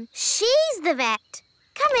mum. She's the vet.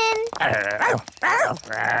 Come in.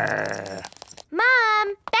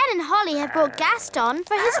 Mum, Ben and Holly have brought Gaston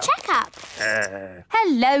for his checkup.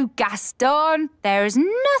 Hello, Gaston. There's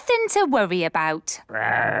nothing to worry about.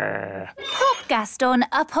 Pop Gaston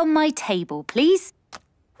up on my table, please.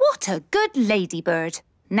 What a good ladybird.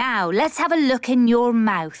 Now, let's have a look in your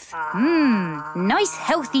mouth. Nice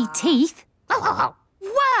healthy teeth.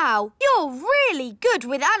 Wow, you're really good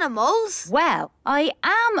with animals. Well, I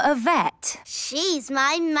am a vet. She's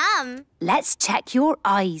my mum. Let's check your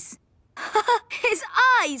eyes. His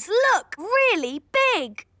eyes look really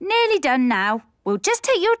big. Nearly done now. We'll just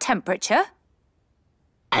take your temperature.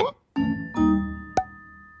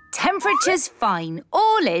 Temperature's fine.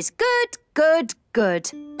 All is good, good,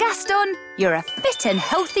 good. Gaston, you're a fit and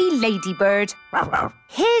healthy ladybird.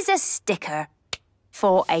 Here's a sticker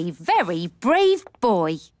for a very brave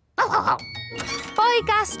boy. Bye,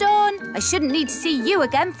 Gaston. I shouldn't need to see you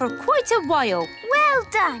again for quite a while. Well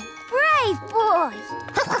done, brave boy.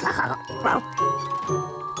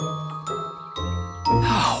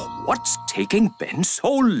 What's taking Ben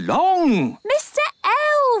so long? Mr.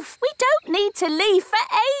 Elf, we don't need to leave for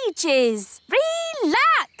ages.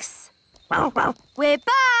 Relax. We're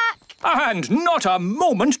back. And not a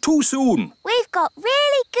moment too soon. We've got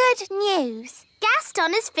really good news.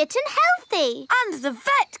 Gaston is fit and healthy. And the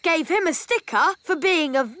vet gave him a sticker for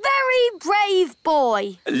being a very brave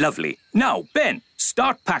boy. Lovely. Now, Ben,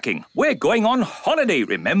 start packing. We're going on holiday,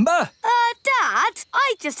 remember? Dad,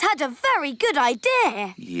 I just had a very good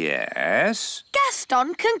idea. Yes?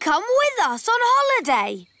 Gaston can come with us on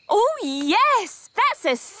holiday. Oh, yes! That's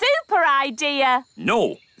a super idea.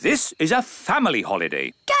 No, this is a family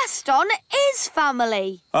holiday. Gaston is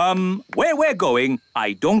family. Where we're going,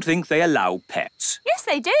 I don't think they allow pets. Yes,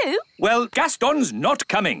 they do. Well, Gaston's not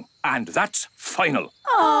coming, and that's final.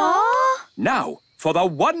 Aww. Now, for the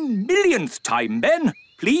 1 millionth time, Ben,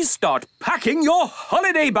 please start packing your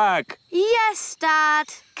holiday bag. Yes,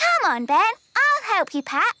 Dad. Come on, Ben. I'll help you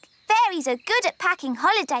pack. Fairies are good at packing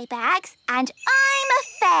holiday bags, and I'm a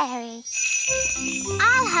fairy.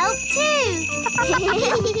 I'll help too.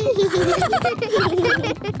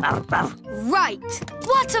 Right.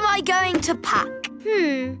 What am I going to pack?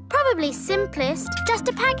 Probably simplest just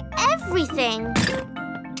to pack everything.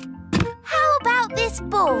 How about this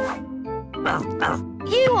ball?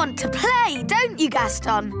 You want to play, don't you,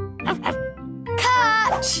 Gaston?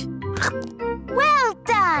 Catch! Well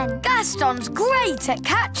done. fun! Gaston's great at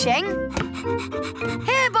catching.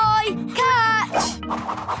 Here, boy, catch!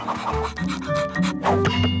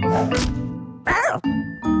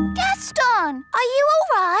 Gaston, are you all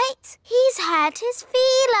right? He's hurt his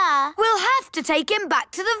feeler. We'll have to take him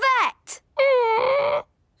back to the vet.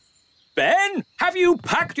 Ben, have you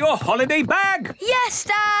packed your holiday bag? Yes,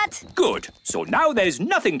 Dad. Good. So now there's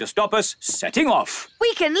nothing to stop us setting off.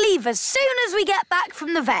 We can leave as soon as we get back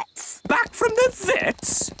from the vets. Back from the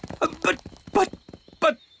vets? But...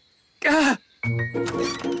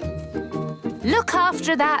 Look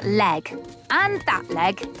after that leg, and that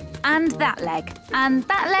leg, and that leg, and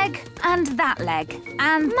that leg, and that leg,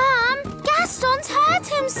 and... Mum, Gaston's hurt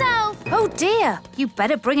himself. Oh dear, you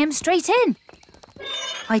better bring him straight in.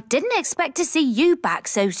 I didn't expect to see you back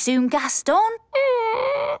so soon, Gaston.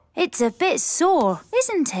 It's a bit sore,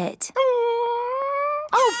 isn't it?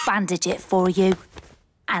 I'll bandage it for you.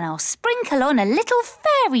 And I'll sprinkle on a little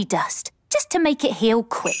fairy dust, just to make it heal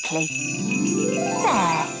quickly.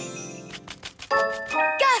 There.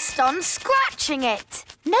 Gaston's scratching it.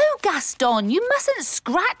 No, Gaston, you mustn't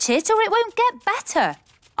scratch it or it won't get better.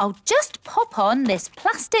 I'll just pop on this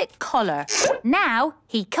plastic collar. Now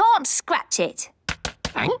he can't scratch it.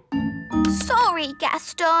 Sorry,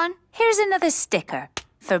 Gaston. Here's another sticker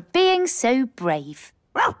for being so brave.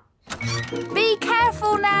 Be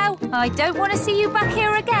careful now. I don't want to see you back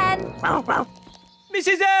here again.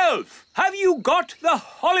 Mrs. Elf, have you got the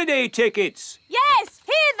holiday tickets? Yes,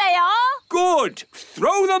 here they are. Good.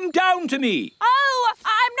 Throw them down to me. Oh,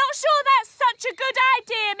 I'm not sure that's such a good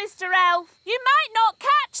idea, Mr. Elf. You might not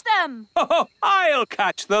catch them. Oh, I'll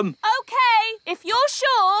catch them. OK, if you're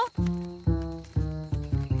sure.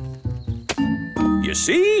 You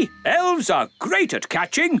see, elves are great at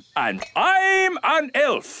catching, and I'm an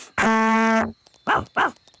elf.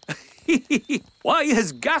 Why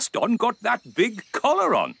has Gaston got that big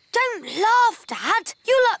collar on? Don't laugh, Dad.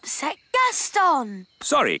 You'll upset Gaston.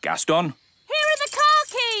 Sorry, Gaston. Here are the car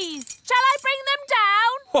keys. Shall I bring them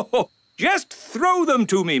down? Ho, just throw them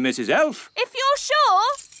to me, Mrs. Elf. If you're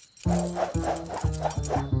sure.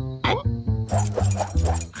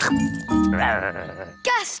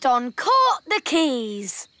 Gaston caught the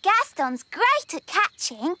keys. Gaston's great at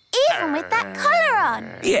catching, even with that collar on.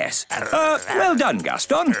 Yes. Well done,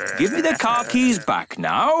 Gaston. Give me the car keys back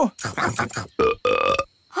now.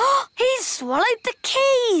 He's swallowed the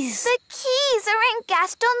keys. The keys are in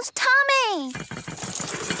Gaston's tummy.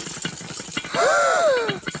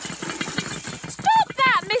 Stop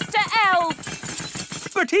that, Mr.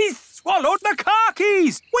 Elf. But he's swallowed the car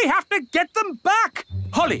keys. We have to get them back.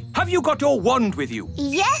 Holly, have you got your wand with you?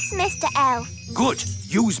 Yes, Mr. Elf. Good.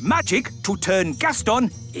 Use magic to turn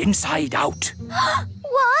Gaston inside out.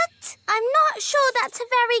 What? I'm not sure that's a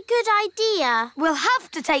very good idea. We'll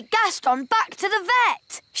have to take Gaston back to the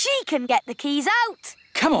vet. She can get the keys out.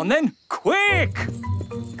 Come on then, quick!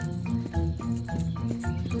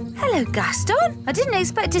 Hello, Gaston. I didn't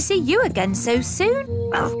expect to see you again so soon.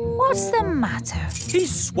 What's the matter? He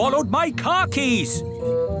swallowed my car keys.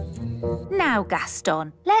 Now,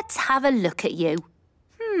 Gaston, let's have a look at you.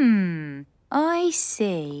 I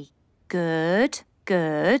see. Good.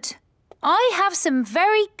 I have some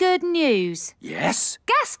very good news. Yes?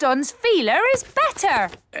 Gaston's feeler is better.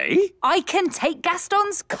 Eh? I can take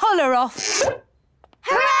Gaston's collar off.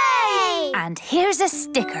 Hooray! And here's a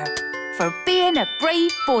sticker for being a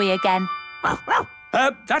brave boy again.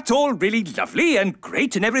 That's all really lovely and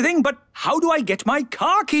great and everything, but how do I get my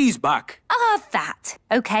car keys back? That.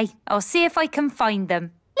 OK, I'll see if I can find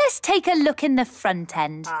them. Let's take a look in the front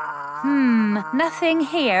end. Nothing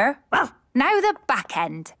here. Now the back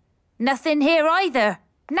end. Nothing here either.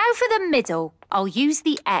 Now for the middle. I'll use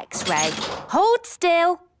the X-ray. Hold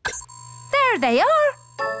still. There they are.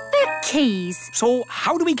 The keys. So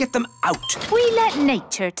how do we get them out? We let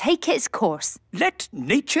nature take its course. Let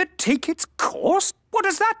nature take its course? What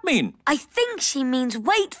does that mean? I think she means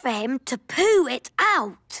wait for him to poo it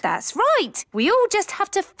out. That's right. We all just have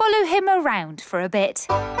to follow him around for a bit.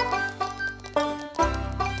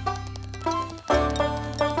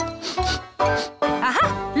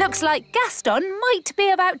 Aha! Looks like Gaston might be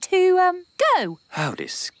about to, go. How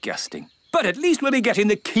disgusting. But at least we'll be getting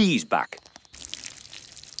the keys back.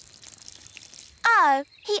 Oh,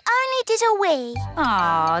 he only did a wee.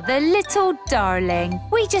 Ah, the little darling.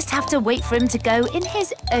 We just have to wait for him to go in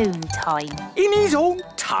his own time. In his own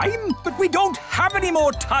time? But we don't have any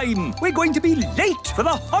more time. We're going to be late for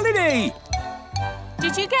the holiday.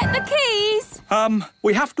 Did you get the keys?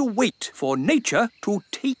 We have to wait for nature to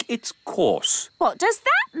take its course. What does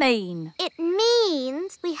that mean? It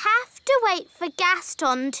means we have to wait for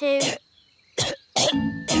Gaston to...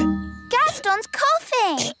 Gaston's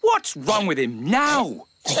coughing. What's wrong with him now?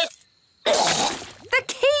 The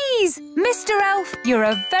keys! Mr. Elf, you're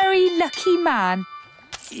a very lucky man.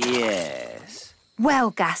 Yes.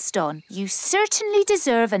 Well, Gaston, you certainly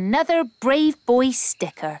deserve another Brave Boy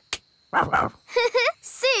sticker.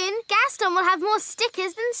 Soon, Gaston will have more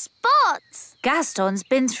stickers than Spots. Gaston's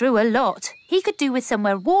been through a lot. He could do with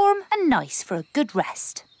somewhere warm and nice for a good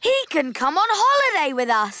rest. He can come on holiday with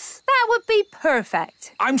us. That would be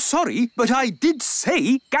perfect. I'm sorry, but I did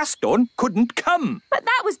say Gaston couldn't come. But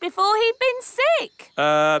that was before he'd been sick.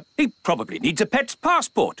 He probably needs a pet's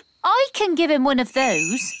passport. I can give him one of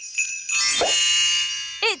those.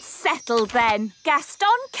 It's settled then. Gaston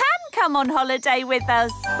can come on holiday with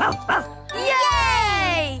us.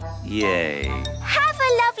 Yay! Yay. Have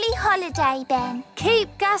a lovely holiday, Ben.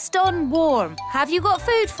 Keep Gaston warm. Have you got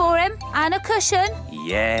food for him? And a cushion?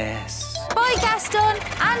 Yes. Bye, Gaston.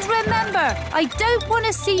 And remember, I don't want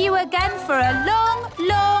to see you again for a long,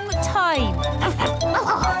 long time.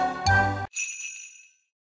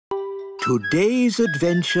 Today's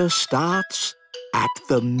adventure starts at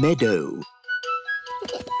the meadow.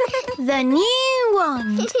 The new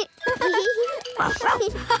wand.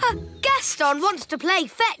 Gaston wants to play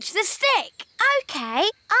Fetch the Stick. OK,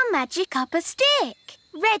 I'll magic up a stick.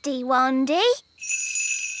 Ready, Wandy?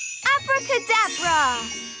 Abracadabra!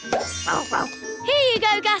 Here you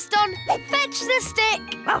go, Gaston. Fetch the stick.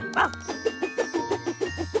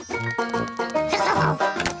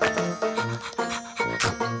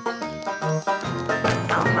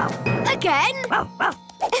 Again?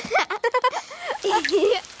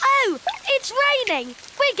 Oh, it's raining.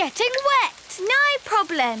 We're getting wet. No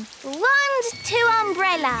problem. Wand to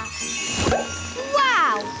umbrella.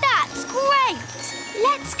 Wow, that's great.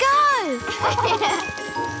 Let's go.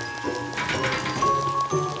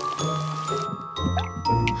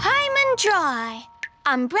 Home and dry.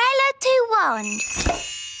 Umbrella to wand.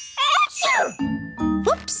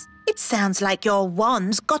 Whoops! It sounds like your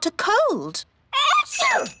wand's got a cold.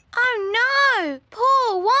 Oh no,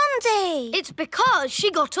 poor Wandy. It's because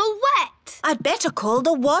she got all wet. I'd better call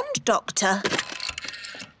the wand doctor.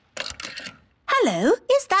 Hello,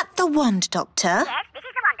 is that the wand doctor? Yes, this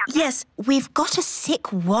is the wand doctor. Yes, we've got a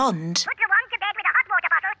sick wand. Put your wand to bed with a hot water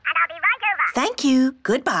bottle and I'll be right over. Thank you.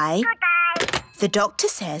 Goodbye. Goodbye. The doctor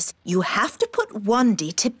says you have to put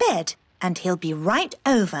Wandy to bed and he'll be right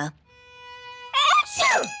over.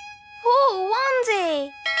 Poor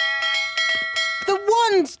Wandy. The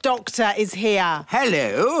wand doctor is here.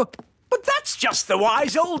 Hello. But that's just the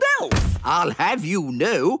wise old elf. I'll have you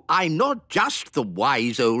know, I'm not just the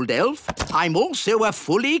wise old elf. I'm also a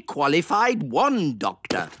fully qualified wand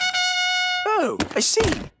doctor. Oh, I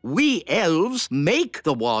see. We elves make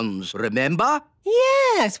the wands, remember?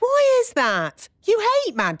 Yes, why is that? You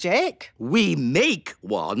hate magic. We make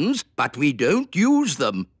wands, but we don't use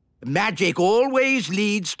them. Magic always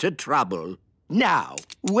leads to trouble. Now,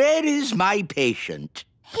 where is my patient?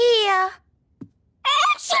 Here.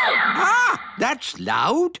 Ah, that's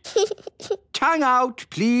loud. Tongue out,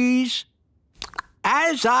 please.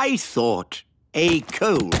 As I thought, a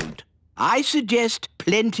cold. I suggest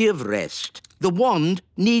plenty of rest. The wand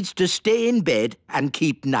needs to stay in bed and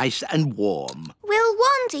keep nice and warm. Will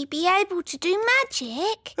Wandy be able to do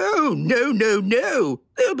magic? Oh, no, no, no.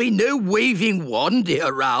 There'll be no waving Wandy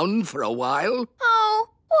around for a while. Oh,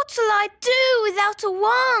 what'll I do without a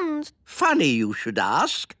wand? Funny you should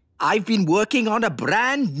ask. I've been working on a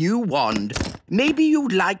brand new wand. Maybe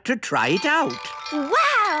you'd like to try it out.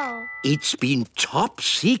 Wow! It's been top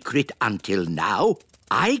secret until now.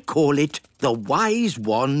 I call it the Wise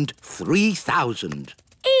Wand 3000.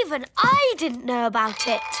 Even I didn't know about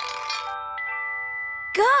it.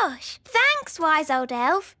 Gosh, thanks, wise old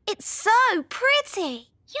elf. It's so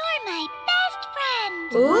pretty. You're my best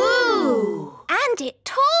friend. Ooh! And it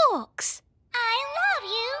talks. I love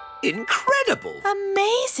you. Incredible.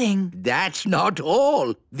 Amazing. That's not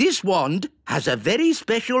all. This wand has a very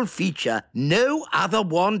special feature no other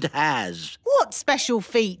wand has. What special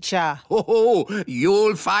feature? Oh,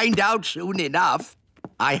 you'll find out soon enough.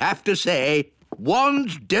 I have to say,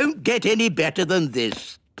 wands don't get any better than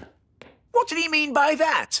this. What did he mean by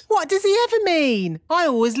that? What does he ever mean? I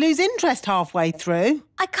always lose interest halfway through.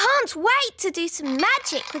 I can't wait to do some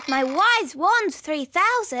magic with my wise wand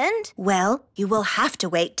 3000. Well, you will have to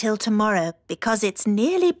wait till tomorrow because it's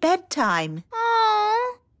nearly bedtime.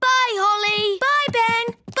 Oh. Bye, Holly. Bye,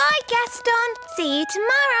 Ben. Bye, Gaston. See you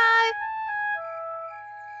tomorrow.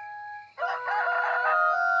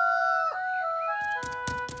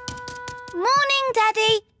 Morning,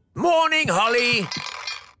 Daddy. Morning, Holly.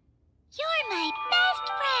 You're my best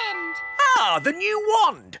friend. Ah, the new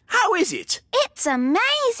wand. How is it? It's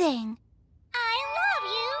amazing.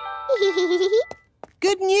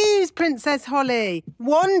 Good news, Princess Holly.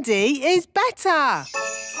 Wandy is better.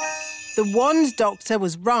 The wand doctor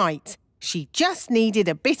was right. She just needed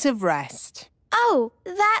a bit of rest. Oh,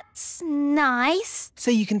 that's nice. So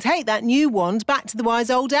you can take that new wand back to the wise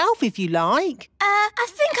old elf if you like. I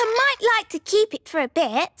think I might like to keep it for a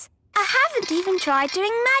bit. I haven't even tried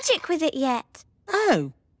doing magic with it yet.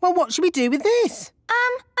 Oh, well, what should we do with this?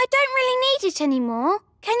 I don't really need it anymore.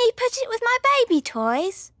 Can you put it with my baby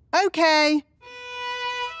toys? OK.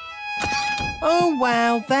 Oh,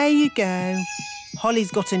 well, there you go.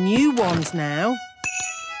 Holly's got a new wand now.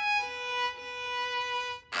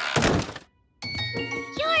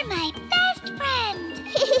 You're my best friend.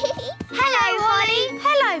 Hello, Holly.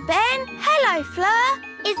 Hello, Ben. Hello, Fleur.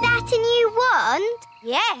 Is that a new wand?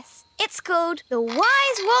 Yes, it's called the Wise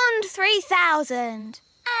Wand 3000.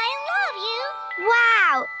 I love you.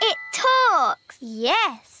 Wow, it talks.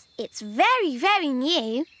 Yes, it's very, very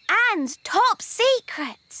new and top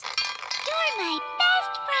secret. You're my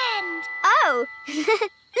best friend. Oh,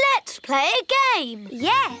 Let's play a game.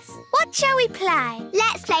 Yes. What shall we play?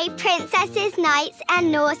 let's play Princesses, Knights and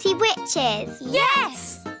Naughty Witches.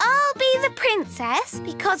 Yes. I'll be the princess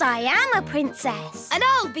because I am a princess. And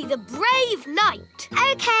I'll be the brave knight.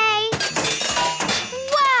 OK.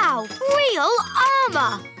 Wow, real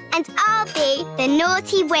armour. And I'll be the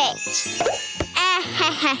Naughty Witch.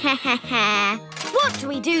 What do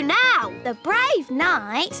we do now? The brave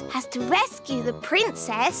knight has to rescue the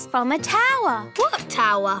princess from a tower. What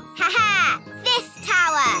tower? Ha-ha! This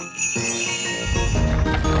tower.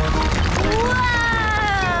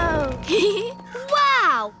 Whoa!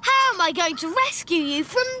 Wow! How am I going to rescue you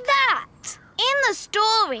from that? In the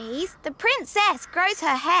stories, the princess grows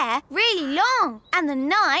her hair really long and the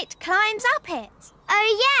knight climbs up it.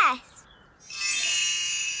 Oh, yes.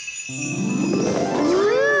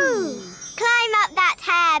 Ooh. Climb up that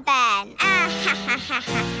hair, Ben.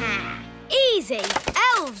 Easy.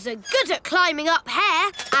 Elves are good at climbing up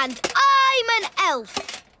hair, and I'm an elf.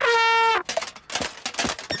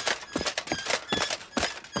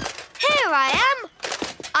 Here I am.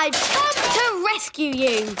 I've come to rescue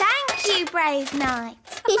you. Thank you, brave knight.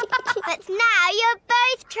 But now you're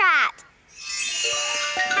both trapped.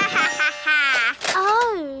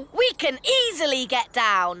 Oh. We can easily get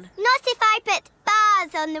down. Not if I put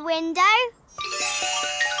bars on the window.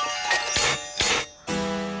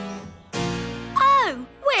 Oh,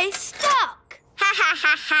 we're stuck.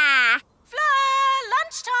 Fleur,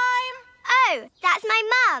 lunchtime. Oh, that's my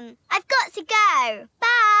mum. I've got to go.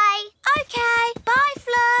 Bye. OK, bye,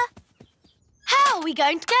 Fleur. How are we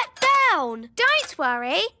going to get down? Don't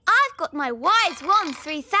worry, I've got my Wise Wand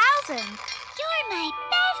 3000. You're my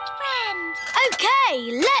best friend. OK,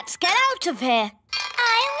 let's get out of here.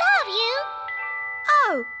 I love you.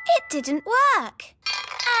 Oh, it didn't work.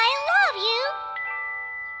 I love you.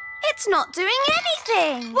 It's not doing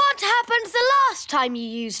anything. What happened the last time you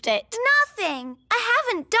used it? Nothing. I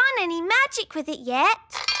haven't done any magic with it yet.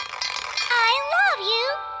 I love you.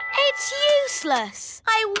 It's useless.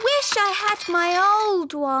 I wish I had my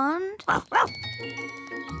old wand.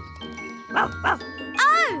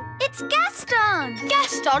 Oh, it's Gaston.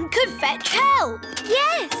 Gaston could fetch help.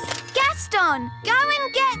 Yes, Gaston, go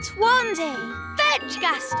and get Wandy. Fetch,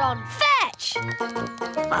 Gaston, fetch.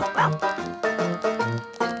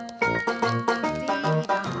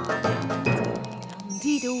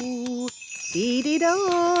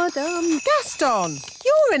 Dee-dee-da-dum. Gaston,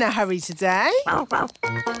 you're in a hurry today.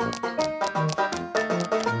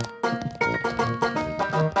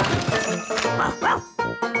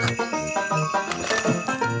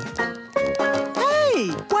 Hey,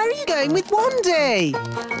 where are you going with Wandy?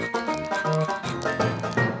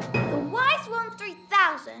 The Wise Wand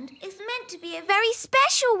 3000 is meant to be a very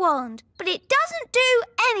special wand, but it doesn't do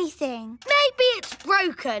anything. Maybe it's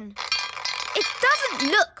broken. It doesn't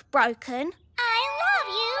look broken. I love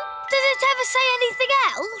you. Does it ever say anything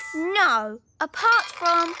else? No, apart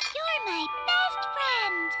from... You're my best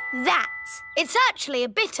friend. that. It's actually a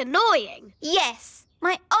bit annoying. Yes,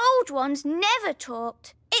 my old wand never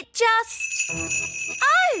talked. It just...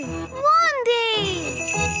 Oh, Wandy!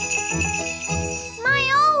 My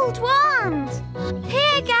old wand!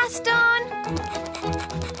 Here, Gaston!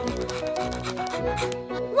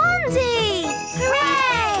 Wandy!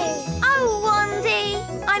 Hooray! Oh, Wandy!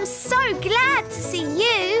 I'm so glad to see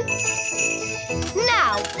you!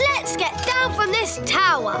 Now, let's get down from this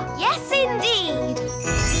tower. Yes, indeed!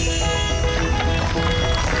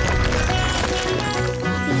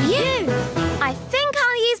 Phew! I think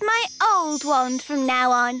I'll use my old wand from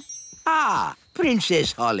now on. Ah,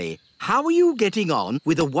 Princess Holly, how are you getting on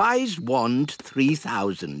with the Wise Wand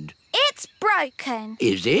 3000? It's broken.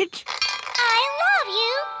 Is it? I love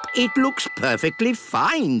you. It looks perfectly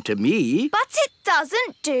fine to me. But it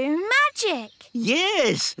doesn't do magic.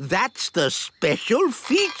 Yes, that's the special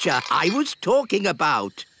feature I was talking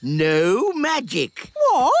about. No magic.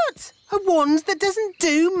 What? A wand that doesn't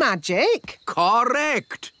do magic?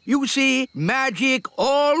 Correct. You see, magic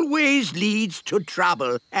always leads to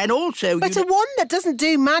trouble. And also... But a wand that doesn't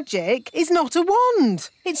do magic is not a wand.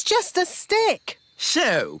 It's just a stick.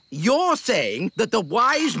 So, you're saying that the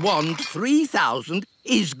Wise Wand 3000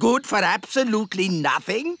 is good for absolutely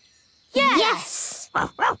nothing? Yes.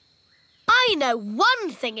 I know one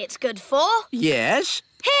thing it's good for. Yes?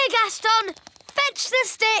 Here, Gaston. Fetch the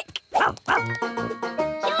stick.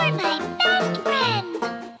 You're my best friend.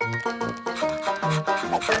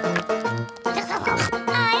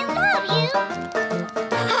 I love you.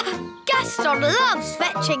 Gaston loves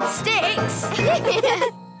fetching sticks.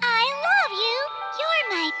 I love you. You're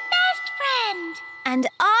my best friend. And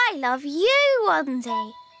I love you,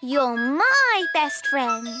 Wendy. You're my best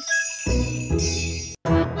friend.